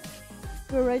 And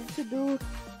we're ready to do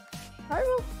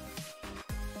cartwheel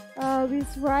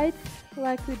with right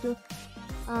leg. We do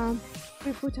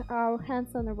we put our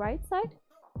hands on the right side,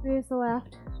 with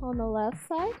left on the left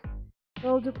side.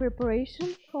 We'll do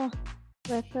preparation for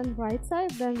left and right side,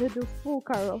 then we do full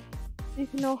cartwheel.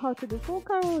 If you know how to do full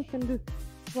cartwheel, you can do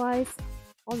twice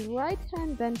on the right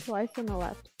hand, then twice on the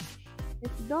left. If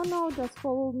you don't know, just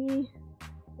follow me.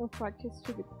 We'll practice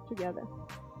together.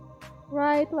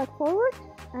 Right leg forward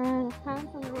and hands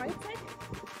on the right side,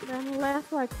 then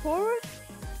left leg forward,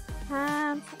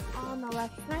 hands on the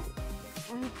left side,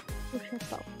 and push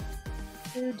yourself.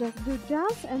 So you just do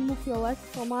jumps and move your legs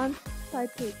from one side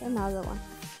to another one.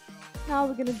 Now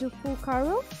we're gonna do full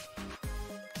cartwheel.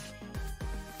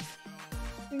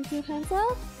 Bring your hands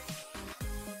up,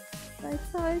 right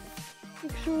side.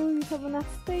 Make sure you have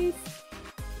enough space.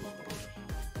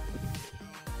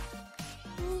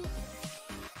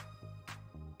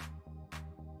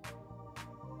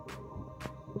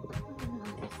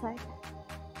 Side.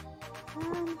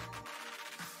 And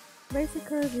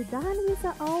basically we're done with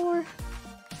our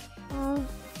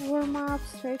warm-up,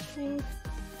 stretching,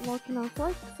 working on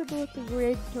flexibility. We're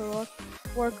ready to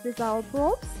work with our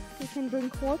props. You can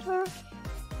drink water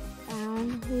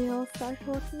and we'll start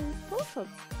working with push-ups.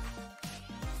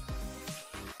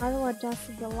 I will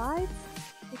adjust the lights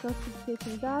because it's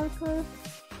getting darker.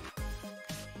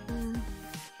 And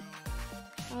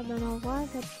I don't know why,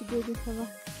 but today we have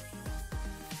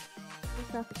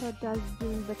after just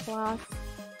doing the class.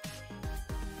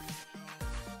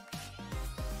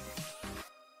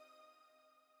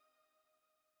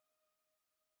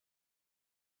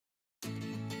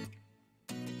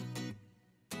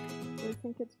 Do you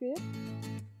think it's good?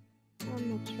 I'm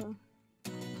not sure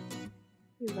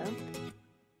either.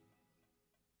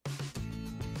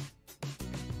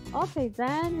 Okay,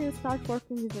 then we'll start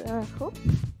working with a hook.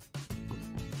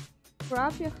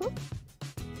 Grab your hook.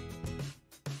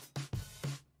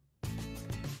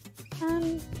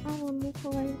 And I will move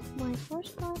away my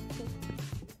first part.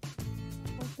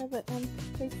 I'll have it and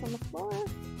face on the floor.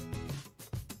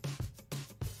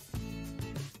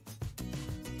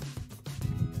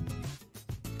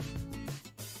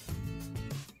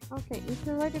 Okay, if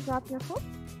you're ready, grab your hook.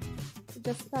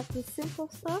 Just start with simple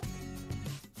stuff.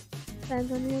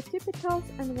 Stand on your tippy toes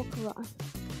and walk around.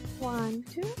 1,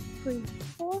 2, 3,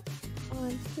 4.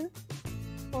 1, 2,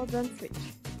 4. Then switch.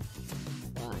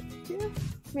 1, 2.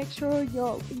 Make sure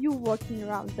you're walking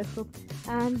around the hoop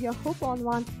and your hoop on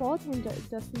one spot and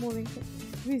just moving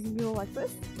with you like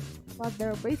this, but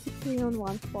they're basically on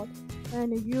one spot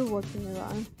and you're walking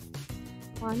around.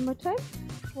 One more time,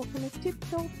 walk on a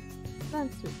tiptoe,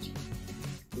 then switch.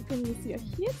 You can use your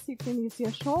hips, you can use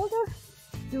your shoulder,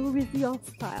 do with your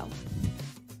style.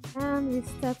 And we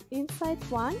step inside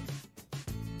 1,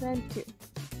 then 2.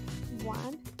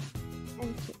 1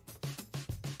 and 2.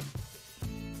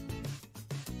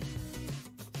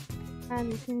 And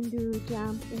you can do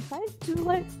jump inside 2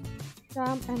 legs,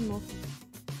 jump and move.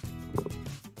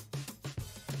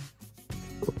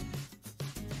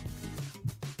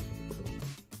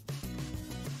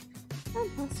 And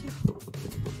pass your hook.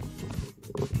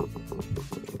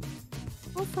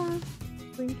 Awesome.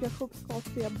 Bring your hooks close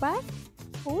to your back,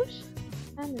 push,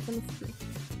 and you're gonna spin.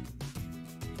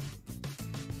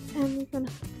 And you can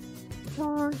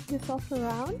turn yourself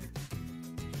around.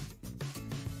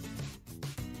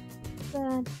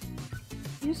 Then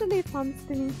usually if I'm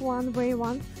spinning one way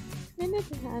 1 minute,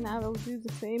 and I will do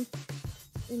the same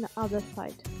in the other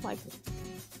side, like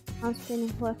I'm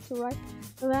spinning left to right,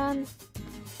 then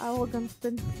I will gonna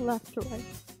spin left to right,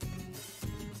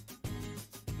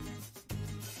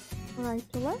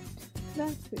 right to left,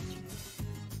 then switch.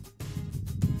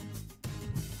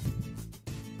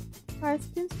 Right,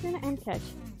 spin, spin and catch.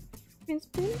 Spin,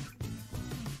 spin,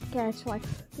 catch, like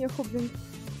you're hooping.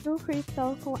 Do 3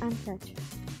 circle and catch.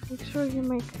 Make sure you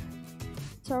make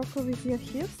circle with your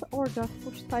hips or just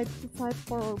push side to side,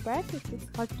 forward, back if it's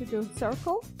hard to do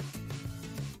circle.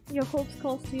 Your hooks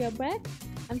close to your back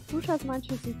and push as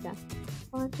much as you can.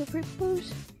 1, 2, 3,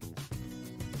 push.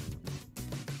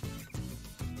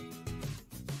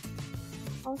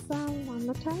 Awesome, one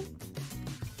more time.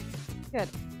 Good.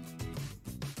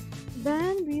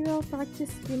 Then we will practice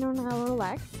spin on our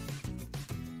legs.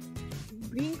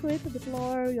 Bring a little bit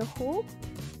lower your hoop,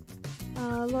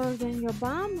 lower than your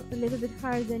bum, a little bit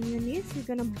higher than your knees. You're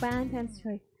gonna bend and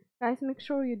straight. Guys, make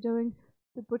sure you're doing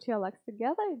to put your legs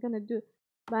together. You're gonna do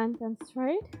bend and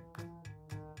straight.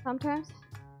 Sometimes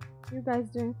you guys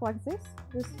doing like this.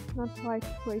 This is not quite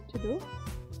great to do.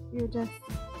 You just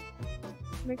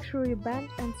make sure you bend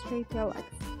and straight your legs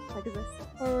like this,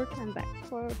 forward and back,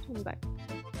 forward and back.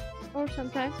 Or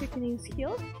sometimes you can use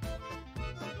heels.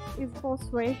 It's both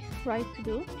way right to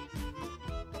do,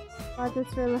 but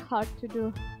it's really hard to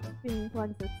do spinning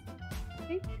like this.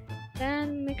 Okay,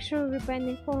 then make sure we're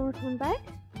bending forward and back.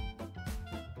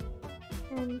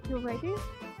 And you're ready.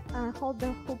 Hold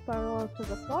the hoop parallel to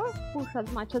the floor, push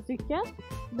as much as you can,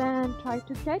 then try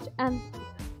to catch and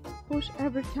push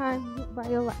every time by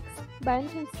your legs. Bend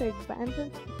and straight, bend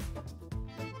and straight.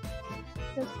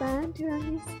 Just bend your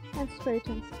knees and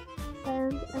straighten.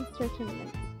 Bend and straighten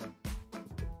legs.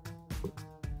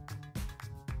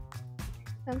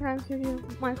 Sometimes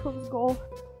my hoops go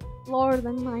lower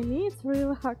than my knee, it's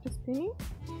really hard to spin.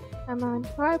 I'm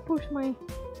gonna try to push my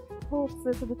hoops a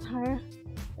little bit higher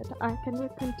that I can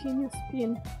continue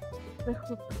spin the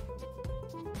hoop.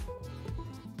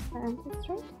 Bend it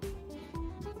straight.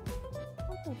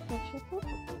 Okay, catch your hoop.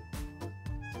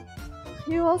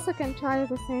 You also can try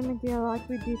the same idea like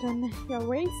we did on your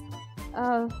waist.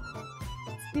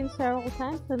 Spin several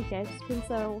times and catch, spin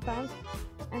several times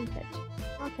and catch.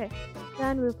 Okay,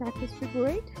 then we'll practice figure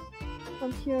 8.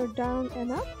 From here down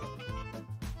and up,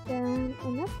 down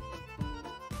and up.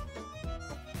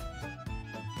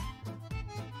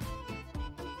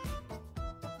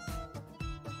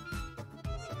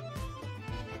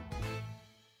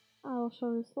 I'll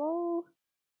show you slow.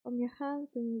 From your hands,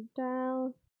 bring it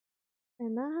down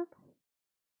and up,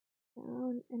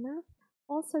 down and up.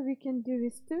 Also, we can do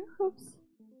with 2 hoops.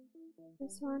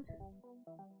 This one,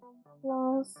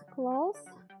 close, close,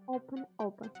 open,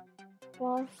 open,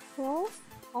 close, close,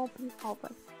 open,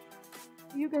 open.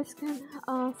 You guys can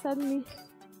send me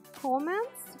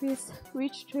comments with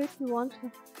which trick you want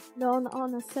to learn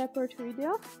on a separate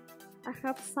video. I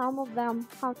have some of them,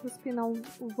 how to spin on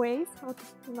waist, how to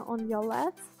spin on your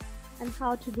legs, and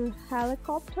how to do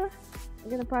helicopter. I'm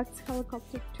gonna practice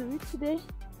helicopter 2 today.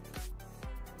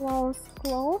 Close,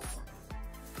 close,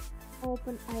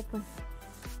 open, open.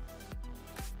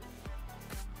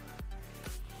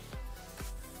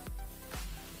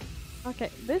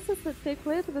 Okay, this is to take a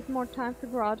little bit more time to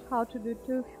figure out how to do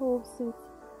 2 hoops.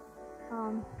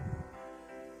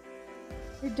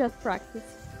 It's just practice.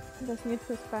 You just need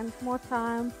to spend more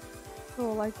time to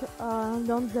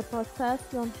learn the process,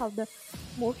 learn how to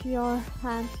move your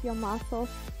hands, your muscles,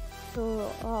 to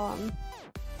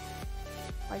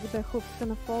like the hoop's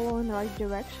gonna follow in the right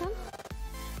direction.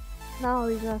 Now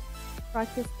we just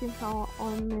practice spin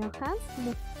on your hands.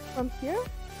 Move from here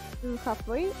to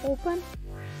halfway, open.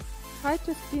 Try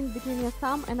to spin between your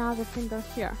thumb and other finger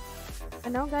here. I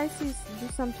know guys, you do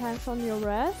sometimes on your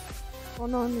wrist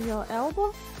or on your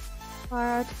elbow,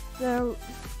 but the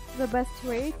best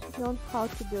way to learn how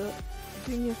to do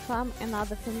between your thumb and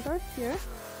other finger here.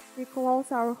 We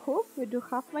close our hoop, we do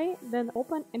halfway, then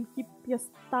open and keep your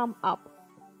thumb up,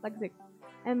 like this.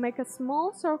 And make a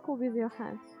small circle with your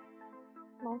hands.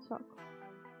 Small circle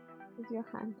with your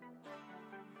hand.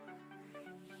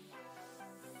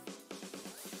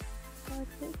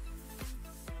 Like this.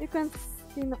 You can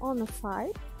spin on the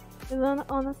side. And then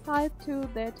on the side too,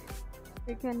 that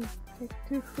you can take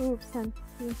 2 hoops and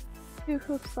spin 2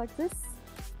 hoops like this.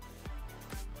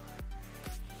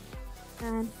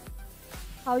 And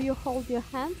how you hold your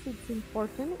hands, it's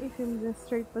important. If in the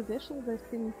straight position, they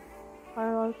spin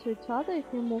parallel to each other. If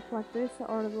you move like this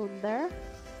or look there,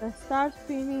 they start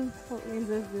spinning in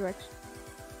this direction,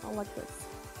 or like this.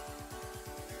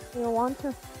 You want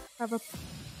to have a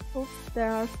hoops that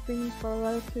are spinning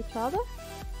parallel to each other.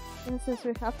 And since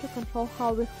we have to control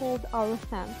how we hold our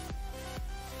hands.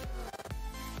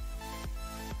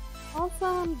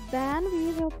 Also, then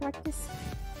we will practice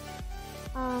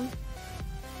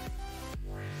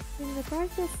in the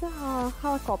practice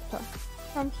helicopter.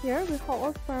 From here we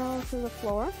hold parallel to the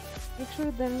floor. Make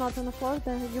sure they're not on the floor,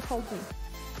 then you hold them.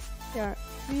 Here,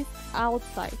 twist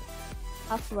outside,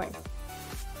 halfway.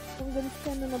 I'm gonna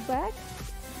stand on the back,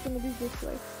 it's gonna be this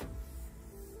way.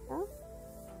 Yeah?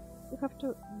 You have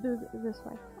to do this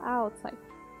way, outside.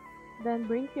 Then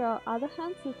bring your other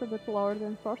hand a little bit lower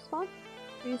than first one.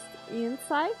 Twist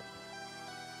inside.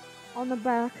 On the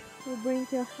back, you bring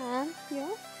your hand here.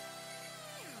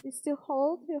 You still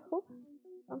hold your hook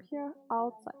from here,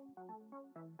 outside.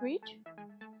 Reach,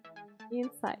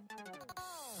 inside,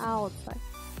 outside.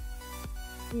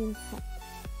 inside,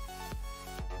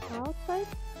 outside,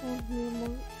 and you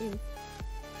move in.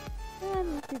 And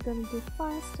if you're gonna do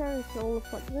faster, it will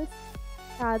look like this.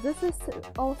 This is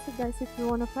also, guys, if you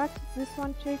wanna practice this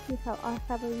one trick, I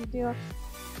have a video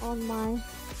on my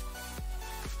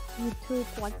YouTube,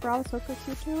 like Bravo Circus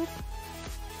YouTube.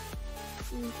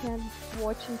 You can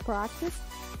watch and practice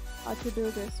how to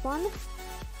do this one.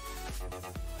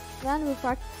 Then we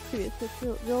practice twist.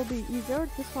 It will be easier.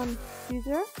 This one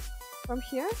easier. From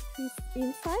here, twist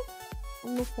inside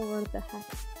and move forward the head.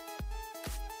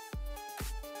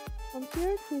 From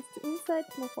here, twist inside,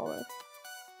 move forward.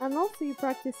 And also you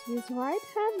practice with right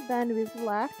hand, then with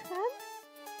left hand.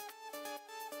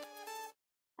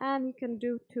 And you can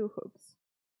do 2 hoops.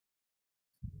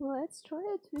 Let's try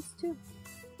it. Twist 2.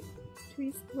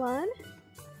 Twist 1,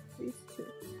 twist 2.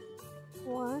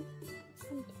 1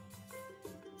 and 2.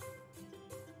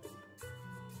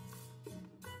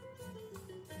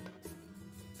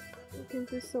 You can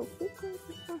do so quickly.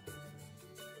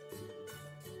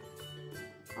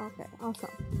 Okay,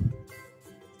 awesome.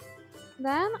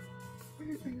 Then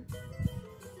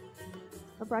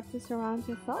practice around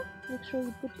yourself. Make sure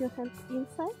you put your hands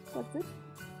inside. That's it.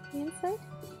 Inside.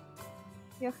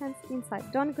 Your hands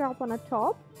inside. Don't grab on the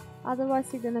top,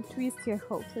 otherwise you're gonna twist your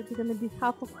hook. So it's gonna be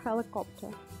half of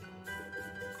helicopter.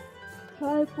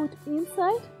 Try put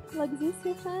inside like this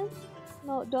your hands.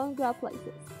 No, don't grab like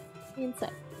this.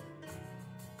 Inside.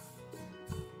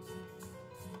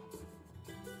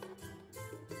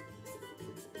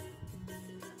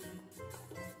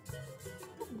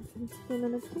 Spin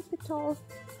on a typical,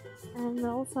 and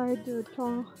also I do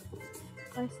turn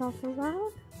myself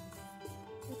around.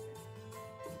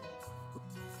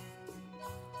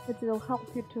 It will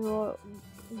help you to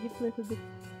get a little bit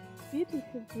speed if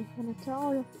you're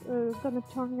gonna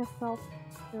turn yourself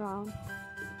around.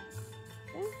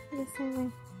 Okay, the same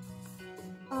way.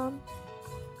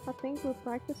 I think we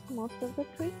practiced most of the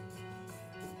tricks.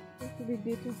 I think we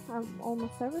did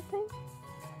almost everything.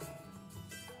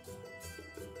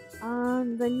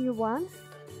 And the new one,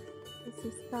 this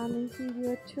is coming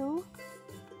video 2.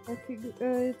 I think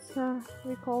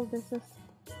we call this a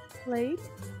plate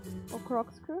or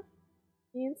corkscrew.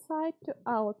 Inside to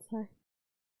outside,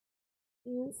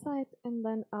 inside and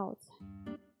then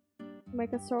outside.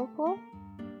 Make a circle,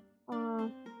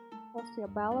 close to your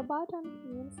belly button,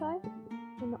 inside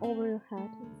and over your head.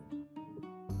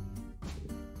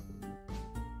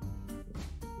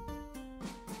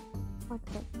 Like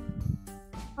that.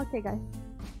 Okay guys,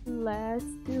 let's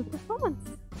do performance.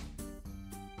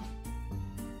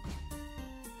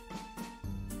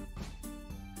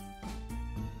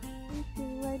 If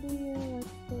you're ready, let's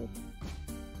do it.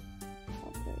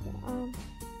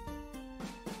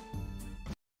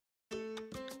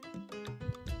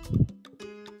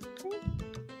 Okay,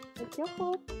 take your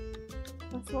hook.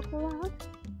 Let's walk around.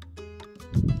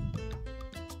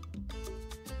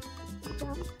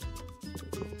 Jump.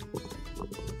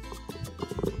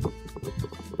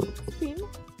 Spin.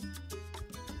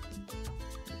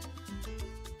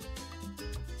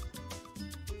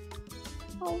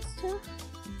 Holster.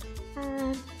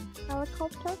 And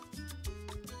helicopter.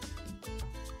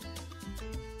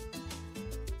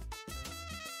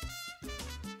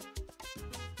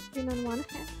 Spin on one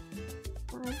hand.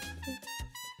 1, 2.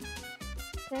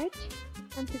 Stretch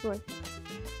and pirouette.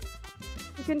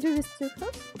 You can do this 2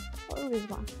 hooks or with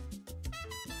 1.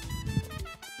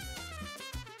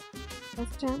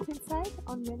 Let's jump inside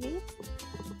on your knees.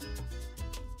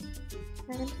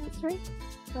 Hands and straight.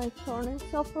 Right, turn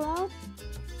yourself around.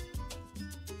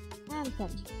 And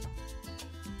touch.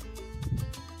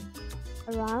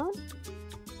 Around.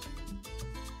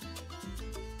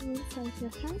 Inside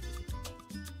your hand.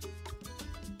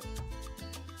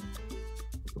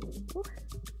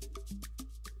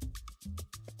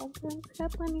 Something's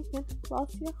happening, you can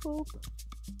close your hook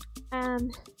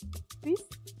and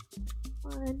twist.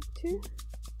 1, 2,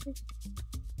 3,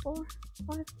 4,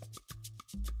 5,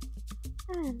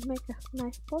 and make a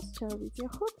nice posture with your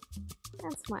hook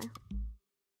and smile.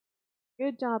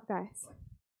 Good job, guys.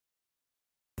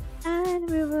 And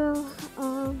we will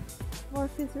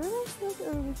work with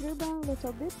ribbon a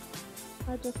little bit.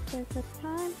 I just take the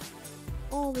time.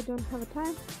 Oh, we don't have a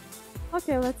time.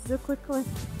 Okay, let's do quickly.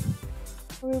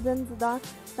 Ribbons,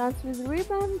 dance with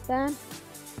ribbon. Then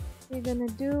we're gonna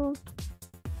do.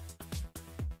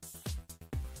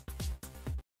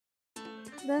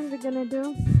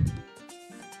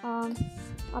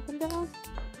 Up and down,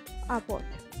 upward.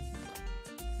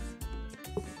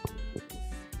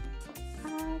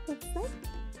 That's it.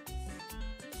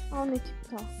 Only 2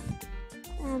 toes.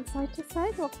 And side to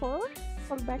side, walk forward,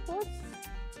 walk backwards.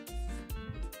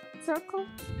 circle,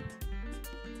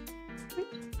 switch,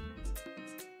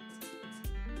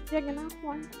 diagonal,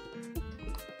 1,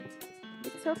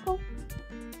 big circle,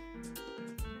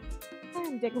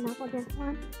 and diagonal again,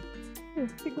 1, 2,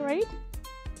 figure 8,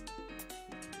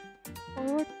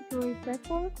 forward, figure 8,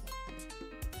 backwards,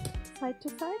 side to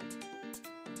side,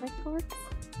 backwards,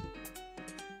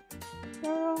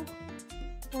 curl,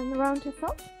 and round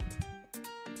yourself,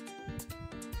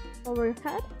 over your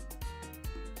head,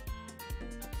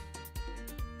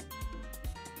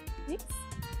 mix,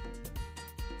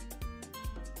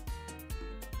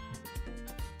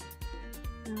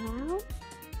 now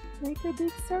make a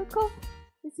big circle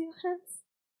with your hands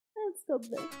and stop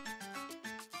there.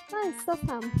 Nice,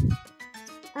 awesome.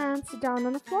 And sit down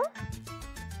on the floor.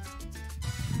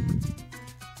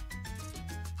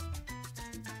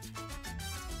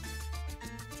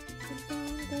 Sit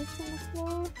down, guys, on the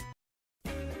floor.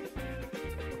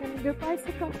 We're gonna do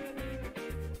bicycle.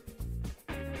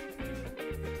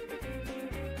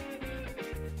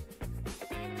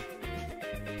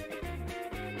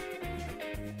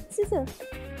 Scissors.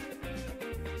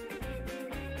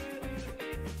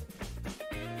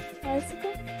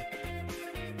 Bicycle.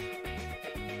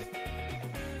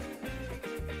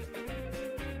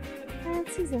 And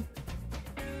scissors.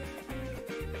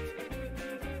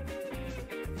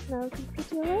 Now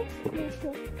complete your leg. Yes,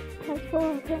 yes. Head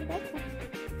forward and back.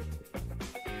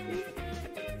 3,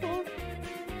 4,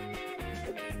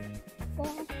 6,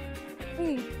 7,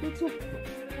 8. Good job.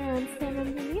 And stand on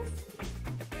your knees.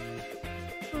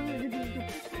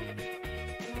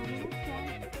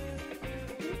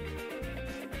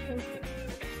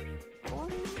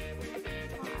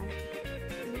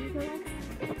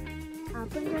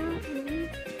 Up and down,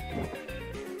 knees.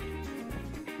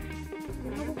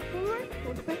 Now look forward,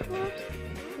 look backwards,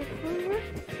 look forward,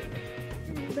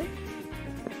 and back.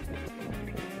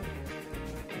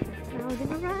 Now we're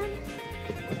gonna run.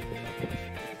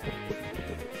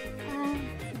 And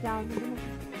sit down. We're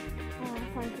gonna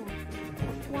find one.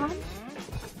 1,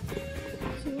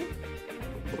 2,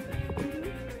 3,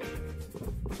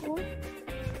 4,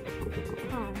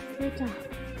 5. Good job.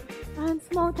 And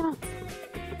small jumps.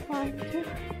 1, 2,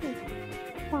 3,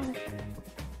 5.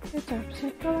 Good job.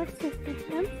 Shake the legs with the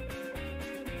hands.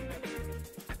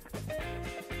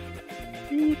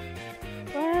 Deep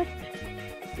breath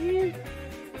in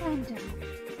and down.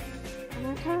 One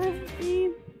more time.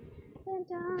 In and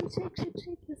down.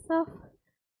 Shake yourself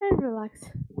and relax.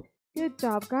 Good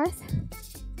job, guys.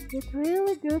 Did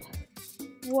really good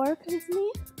work with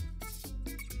me.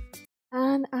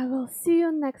 And I will see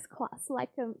you next class.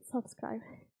 Like and subscribe.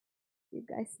 See you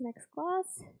guys next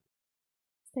class.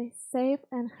 Stay safe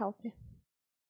and healthy.